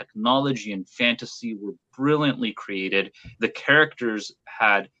of technology and fantasy were brilliantly created. The characters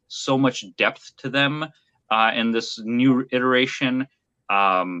had so much depth to them in this new iteration.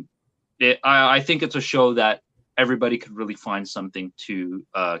 I think it's a show that everybody could really find something to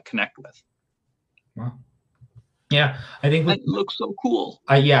connect with. Wow. Yeah, I think it looks so cool.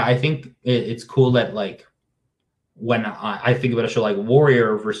 I think it's cool that, like, when I think about a show like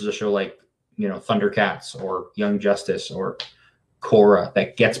Warrior versus a show like, Thundercats or Young Justice or Korra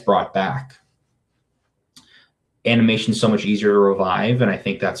that gets brought back, animation is so much easier to revive, and I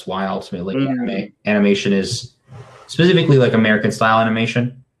think that's why ultimately animation is specifically like American style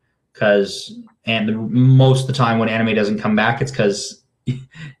animation, because most of the time when anime doesn't come back, it's because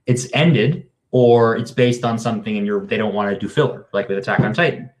it's ended or it's based on something and they don't want to do filler, like with Attack on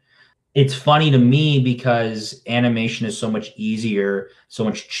Titan. It's funny to me because animation is so much easier, so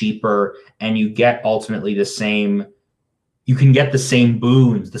much cheaper, and you get ultimately you can get the same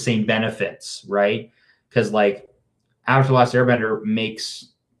boons, the same benefits, right? Because like Avatar: The Last Airbender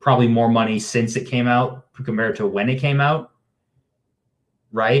makes probably more money since it came out compared to when it came out,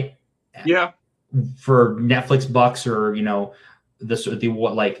 right? Yeah. For Netflix bucks, or the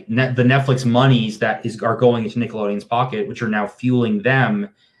Netflix monies that are going into Nickelodeon's pocket, which are now fueling them.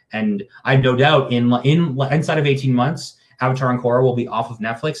 And I have no doubt inside of 18 months, Avatar and Korra will be off of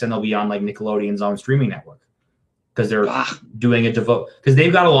Netflix and they'll be on like Nickelodeon's own streaming network, because they're doing because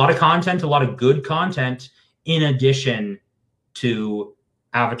they've got a lot of content, a lot of good content in addition to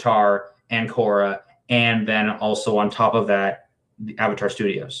Avatar and Korra, and then also on top of that, the Avatar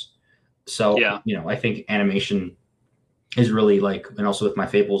Studios. So I think animation is really like, and also with my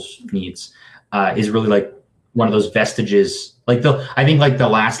Fables needs, is really like one of those vestiges, like I think like the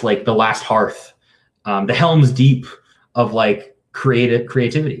last hearth, the Helm's Deep of like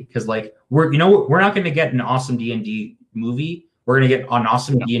creativity, because like we're not going to get an awesome D&D movie, we're going to get an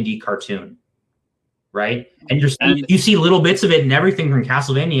awesome D&D cartoon, right? And you see little bits of it and everything from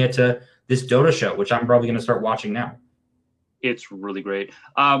Castlevania to this Dota show, which I'm probably going to start watching now. It's really great.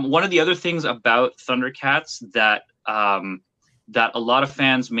 One of the other things about Thundercats that a lot of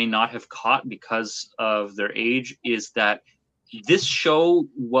fans may not have caught because of their age is that this show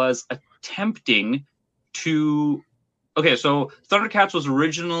was attempting to... Okay, so Thundercats was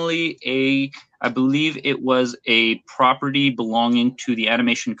originally I believe it was a property belonging to the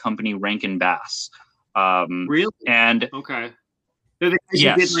animation company Rankin Bass. Really? And okay.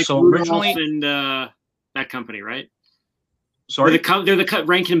 Yes, did, like, so Rudolph originally... and that company, right? Sorry? They're the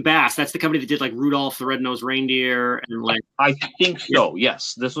Rankin Bass. That's the company that did like Rudolph the Red-Nosed Reindeer and like... I think so.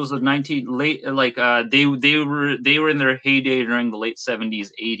 Yes, this was they were in their heyday during the late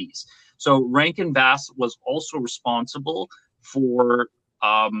 70s, 80s. So Rankin Bass was also responsible for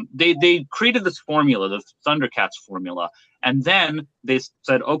they created this formula, the Thundercats formula, and then they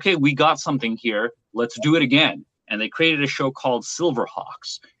said, okay, we got something here, let's do it again. And they created a show called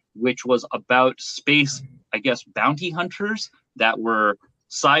Silverhawks, which was about space, I guess, bounty hunters that were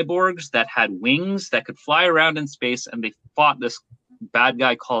cyborgs that had wings that could fly around in space, and they fought this bad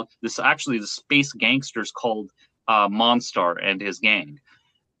guy the space gangsters called Monstar and his gang.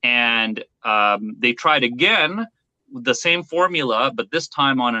 And they tried again with the same formula, but this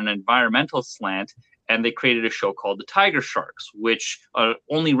time on an environmental slant, and they created a show called The Tiger Sharks, which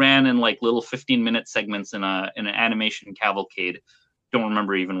only ran in like little 15-minute segments in an animation cavalcade. Don't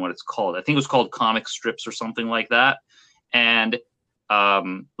remember even what it's called. I think it was called comic strips or something like that. And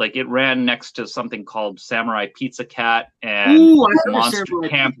like it ran next to something called Samurai Pizza Cat and Monster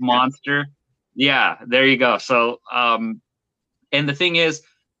Camp Monster. Yeah, there you go. So, and the thing is,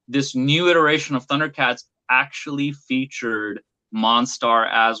 this new iteration of Thundercats actually featured Monstar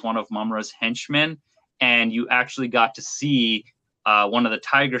as one of Mumm-Ra's henchmen, and you actually got to see one of the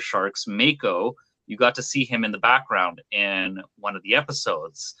Tiger Sharks, Mako. You got to see him in the background in one of the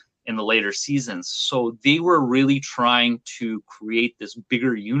episodes in the later seasons. So they were really trying to create this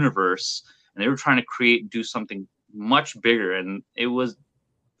bigger universe, and they were trying to do something much bigger. And it was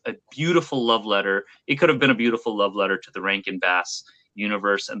a beautiful love letter. It could have been a beautiful love letter to the Rankin Bass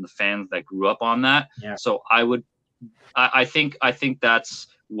universe and the fans that grew up on that. Yeah. So I think that's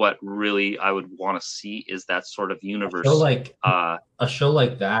what really I would want to see, is that sort of universe. A show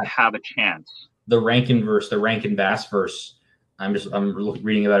like that have a chance. The Rankin Bass verse. I'm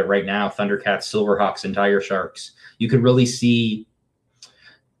reading about it right now. Thundercats, Silverhawks, and Tiger Sharks. You could really see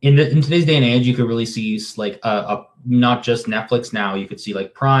in today's day and age. You could really see like a not just Netflix now. You could see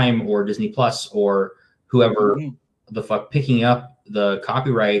like Prime or Disney Plus or whoever the fuck picking up the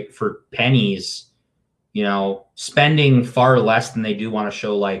copyright for pennies. You know, spending far less than they do on a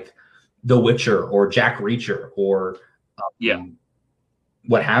show like The Witcher or Jack Reacher or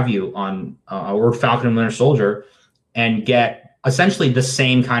what have you on or Falcon and Winter Soldier, and get essentially the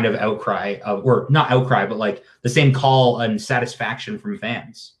same kind of outcry or not outcry, but like the same call and satisfaction from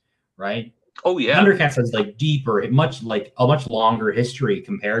fans, right? Oh yeah, Thundercats has like a much longer history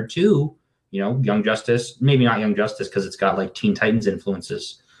compared to, you know, Young Justice. Maybe not Young Justice because it's got like Teen Titans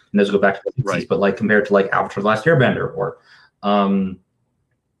influences, and those go back to the 60s, but like compared to like Avatar: The Last Airbender or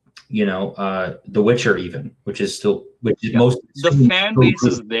The Witcher, even, which is most the fan base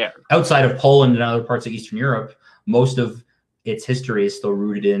is there outside of Poland and other parts of Eastern Europe. Most of its history is still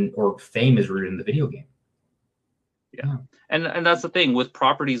rooted in, or fame is rooted in, the video game. Yeah. And that's the thing with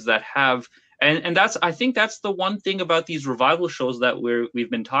properties that have, and I think that's the one thing about these revival shows that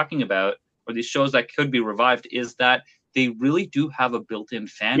we've been talking about, or these shows that could be revived, is that they really do have a built-in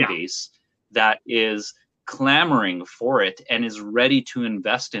fan base that is clamoring for it and is ready to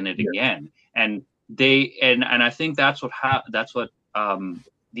invest in it again. And I think that's what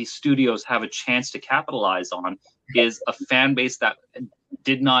these studios have a chance to capitalize on, is a fan base that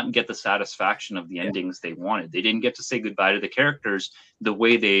did not get the satisfaction of the endings they wanted. They didn't get to say goodbye to the characters the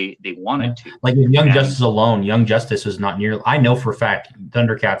way they wanted to. Like Young Justice alone, Young Justice was not near. I know for a fact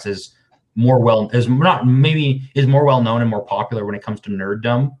Thundercats is more well known and more popular when it comes to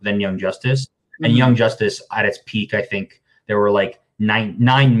nerddom than Young Justice. And Young Justice at its peak, I think there were like 9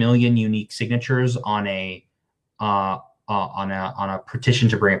 million unique signatures on a petition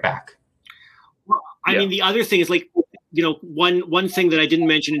to bring it back. Well, I mean, the other thing is, like, you know, one thing that I didn't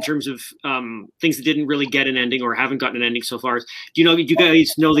mention in terms of things that didn't really get an ending or haven't gotten an ending so far is, do you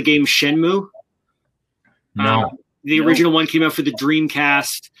guys know the game Shenmue? No. The original one came out for the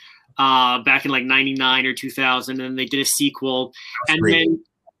Dreamcast back in like 99 or 2000, and they did a sequel.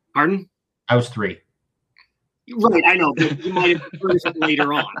 Pardon? I was 3. Right, I know, but you might have heard it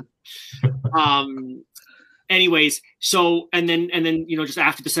later on. Anyways, so and then you know, just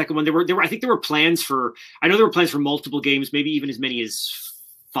after the second one, there were I think there were plans for multiple games, maybe even as many as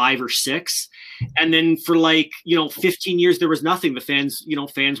 5 or 6. And then for like, you know, 15 years there was nothing. The fans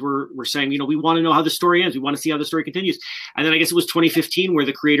were saying, you know, we want to know how the story ends. We want to see how the story continues. And then I guess it was 2015 where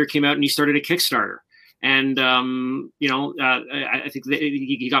the creator came out and he started a Kickstarter. And I think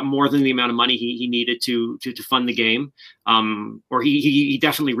he got more than the amount of money he needed to fund the game, or he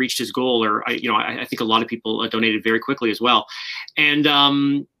definitely reached his goal. Or I think a lot of people donated very quickly as well. And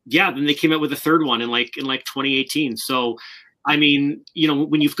then they came out with a third one in 2018. So, I mean, you know,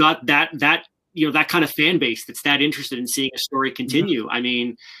 when you've got that kind of fan base that's that interested in seeing a story continue, I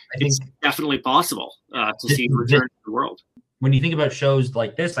mean, it's definitely possible to see a return to the world. When you think about shows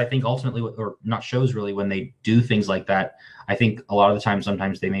like this, I think ultimately, or not shows really, when they do things like that, I think a lot of the time,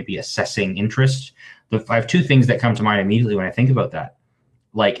 sometimes they may be assessing interest. I have 2 things that come to mind immediately when I think about that,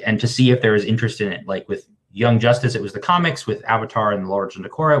 and to see if there is interest in it. Like with Young Justice, it was the comics. With Avatar and the Legend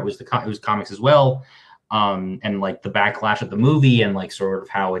of Korra, it was comics as well. And like the backlash of the movie and like sort of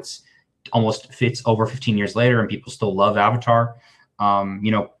how it's almost fits over 15 years later and people still love Avatar.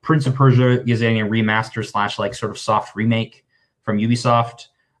 Prince of Persia is getting a remaster / like sort of soft remake from Ubisoft.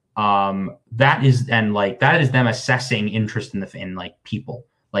 That is them assessing interest in like people.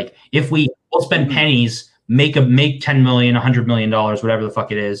 Like if we'll spend pennies, make $10 million, $100 million, whatever the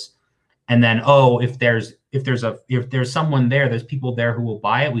fuck it is, and then if there's someone there, there's people there who will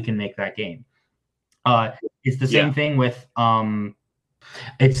buy it, we can make that game. It's the same thing with so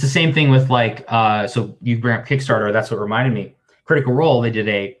you bring up Kickstarter. That's what reminded me. Critical Role, they did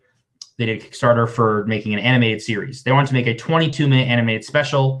a Kickstarter for making an animated series. They wanted to make a 22-minute animated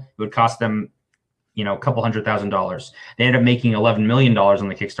special. It would cost them, a couple $100,000. They ended up making $11 million on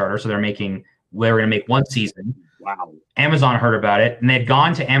the Kickstarter. So they were going to make one season. Wow. Amazon heard about it, and they had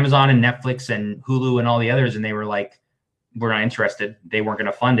gone to Amazon and Netflix and Hulu and all the others, and they were like, we're not interested. They weren't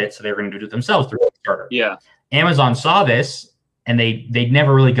going to fund it, so they were going to do it themselves through Kickstarter. Yeah. Amazon saw this, and they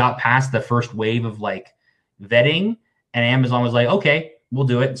never really got past the first wave of vetting, and Amazon was like, okay, we'll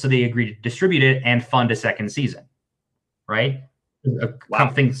do it. So they agreed to distribute it and fund a second season, right?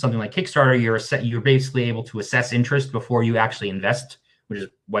 Something like Kickstarter, you're basically able to assess interest before you actually invest, which is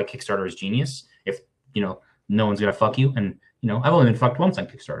why Kickstarter is genius. If no one's gonna fuck you, and I've only been fucked once on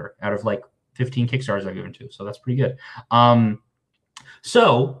Kickstarter out of 15 Kickstarters I've given to, so that's pretty good.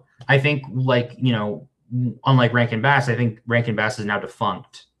 So I think unlike Rankin Bass, I think Rankin Bass is now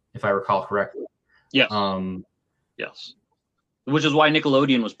defunct, if I recall correctly. Yes. Yes. Which is why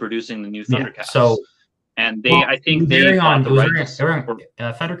Nickelodeon was producing the new Thundercats. Yeah, so. And Thundercats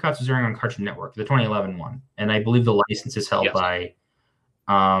was airing on Cartoon Network, the 2011 one, and I believe the license is held by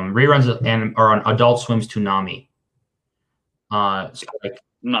reruns are on Adult Swim's Toonami. I'm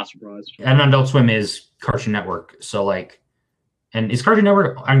not surprised. And Adult Swim is Cartoon Network, so and is Cartoon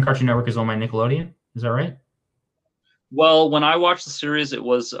Network is owned by Nickelodeon? Is that right? Well, when I watched the series, it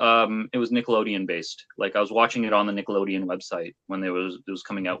was Nickelodeon based. I was watching it on the Nickelodeon website when it was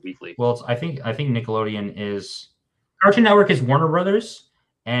coming out weekly. Well, I think Nickelodeon is Cartoon Network is Warner Brothers,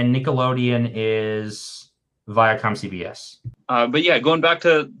 and Nickelodeon is Viacom CBS. But yeah, going back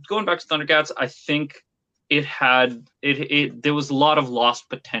to Thundercats, I think there was a lot of lost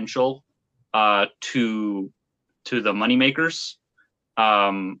potential to the moneymakers.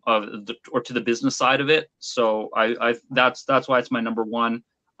 To the business side of it. So that's why it's my number one.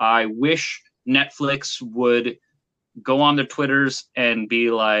 I wish Netflix would go on their Twitters and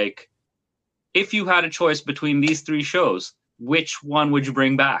be like, if you had a choice between these three shows, which one would you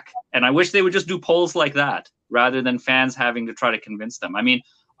bring back? And I wish they would just do polls like that rather than fans having to try to convince them. I mean,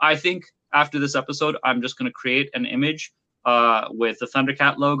 I think after this episode, I'm just going to create an image with the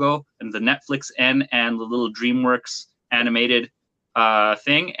Thundercat logo and the Netflix N and the little DreamWorks animated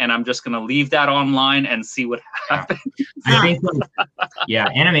thing, and I'm just gonna leave that online and see what happens. I think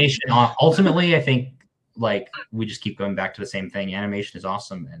animation ultimately, I think we just keep going back to the same thing. Animation is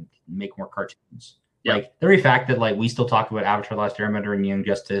awesome, and make more cartoons. The very fact that we still talk about Avatar: The Last Airbender and Young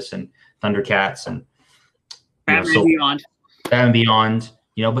Justice and Thundercats and Batman Beyond,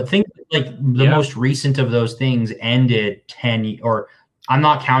 but think the most recent of those things ended 10 or I'm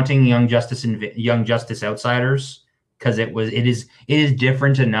not counting Young Justice and Young Justice Outsiders, because it is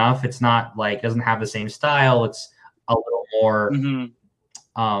different enough. It's not it doesn't have the same style. It's a little more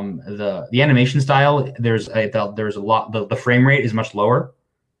the animation style. There's a lot. The frame rate is much lower.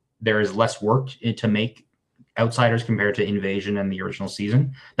 There is less work to make Outsiders compared to Invasion and the original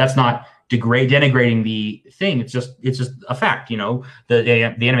season. That's not denigrating the thing. It's just a fact. The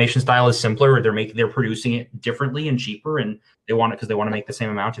animation style is simpler. They're producing it differently and cheaper, and they want it because they want to make the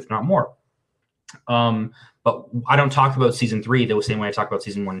same amount, if not more. But I don't talk about season 3 the same way I talk about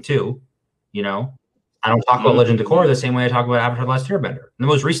season 1 and 2. I don't talk about Legend of Korra the same way I talk about Avatar: The Last Airbender. And the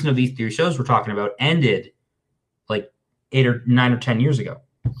most recent of these 3 shows we're talking about ended 8 or 9 or 10 years ago.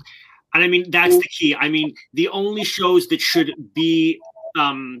 And I mean, that's the key. I mean, the only shows that should be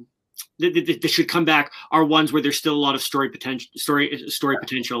that should come back are ones where there's still a lot of story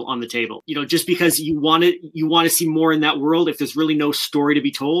potential on the table. Just because you want to see more in that world, if there's really no story to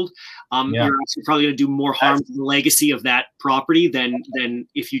be told, you're actually probably going to do more harm to the legacy of that property than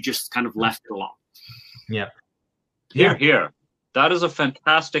if you just kind of left it alone. Yeah. Here. That is a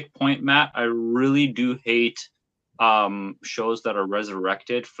fantastic point, Matt. I really do hate shows that are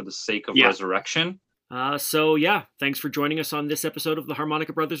resurrected for the sake of resurrection. So thanks for joining us on this episode of the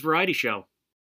Harmonica Brothers Variety Show.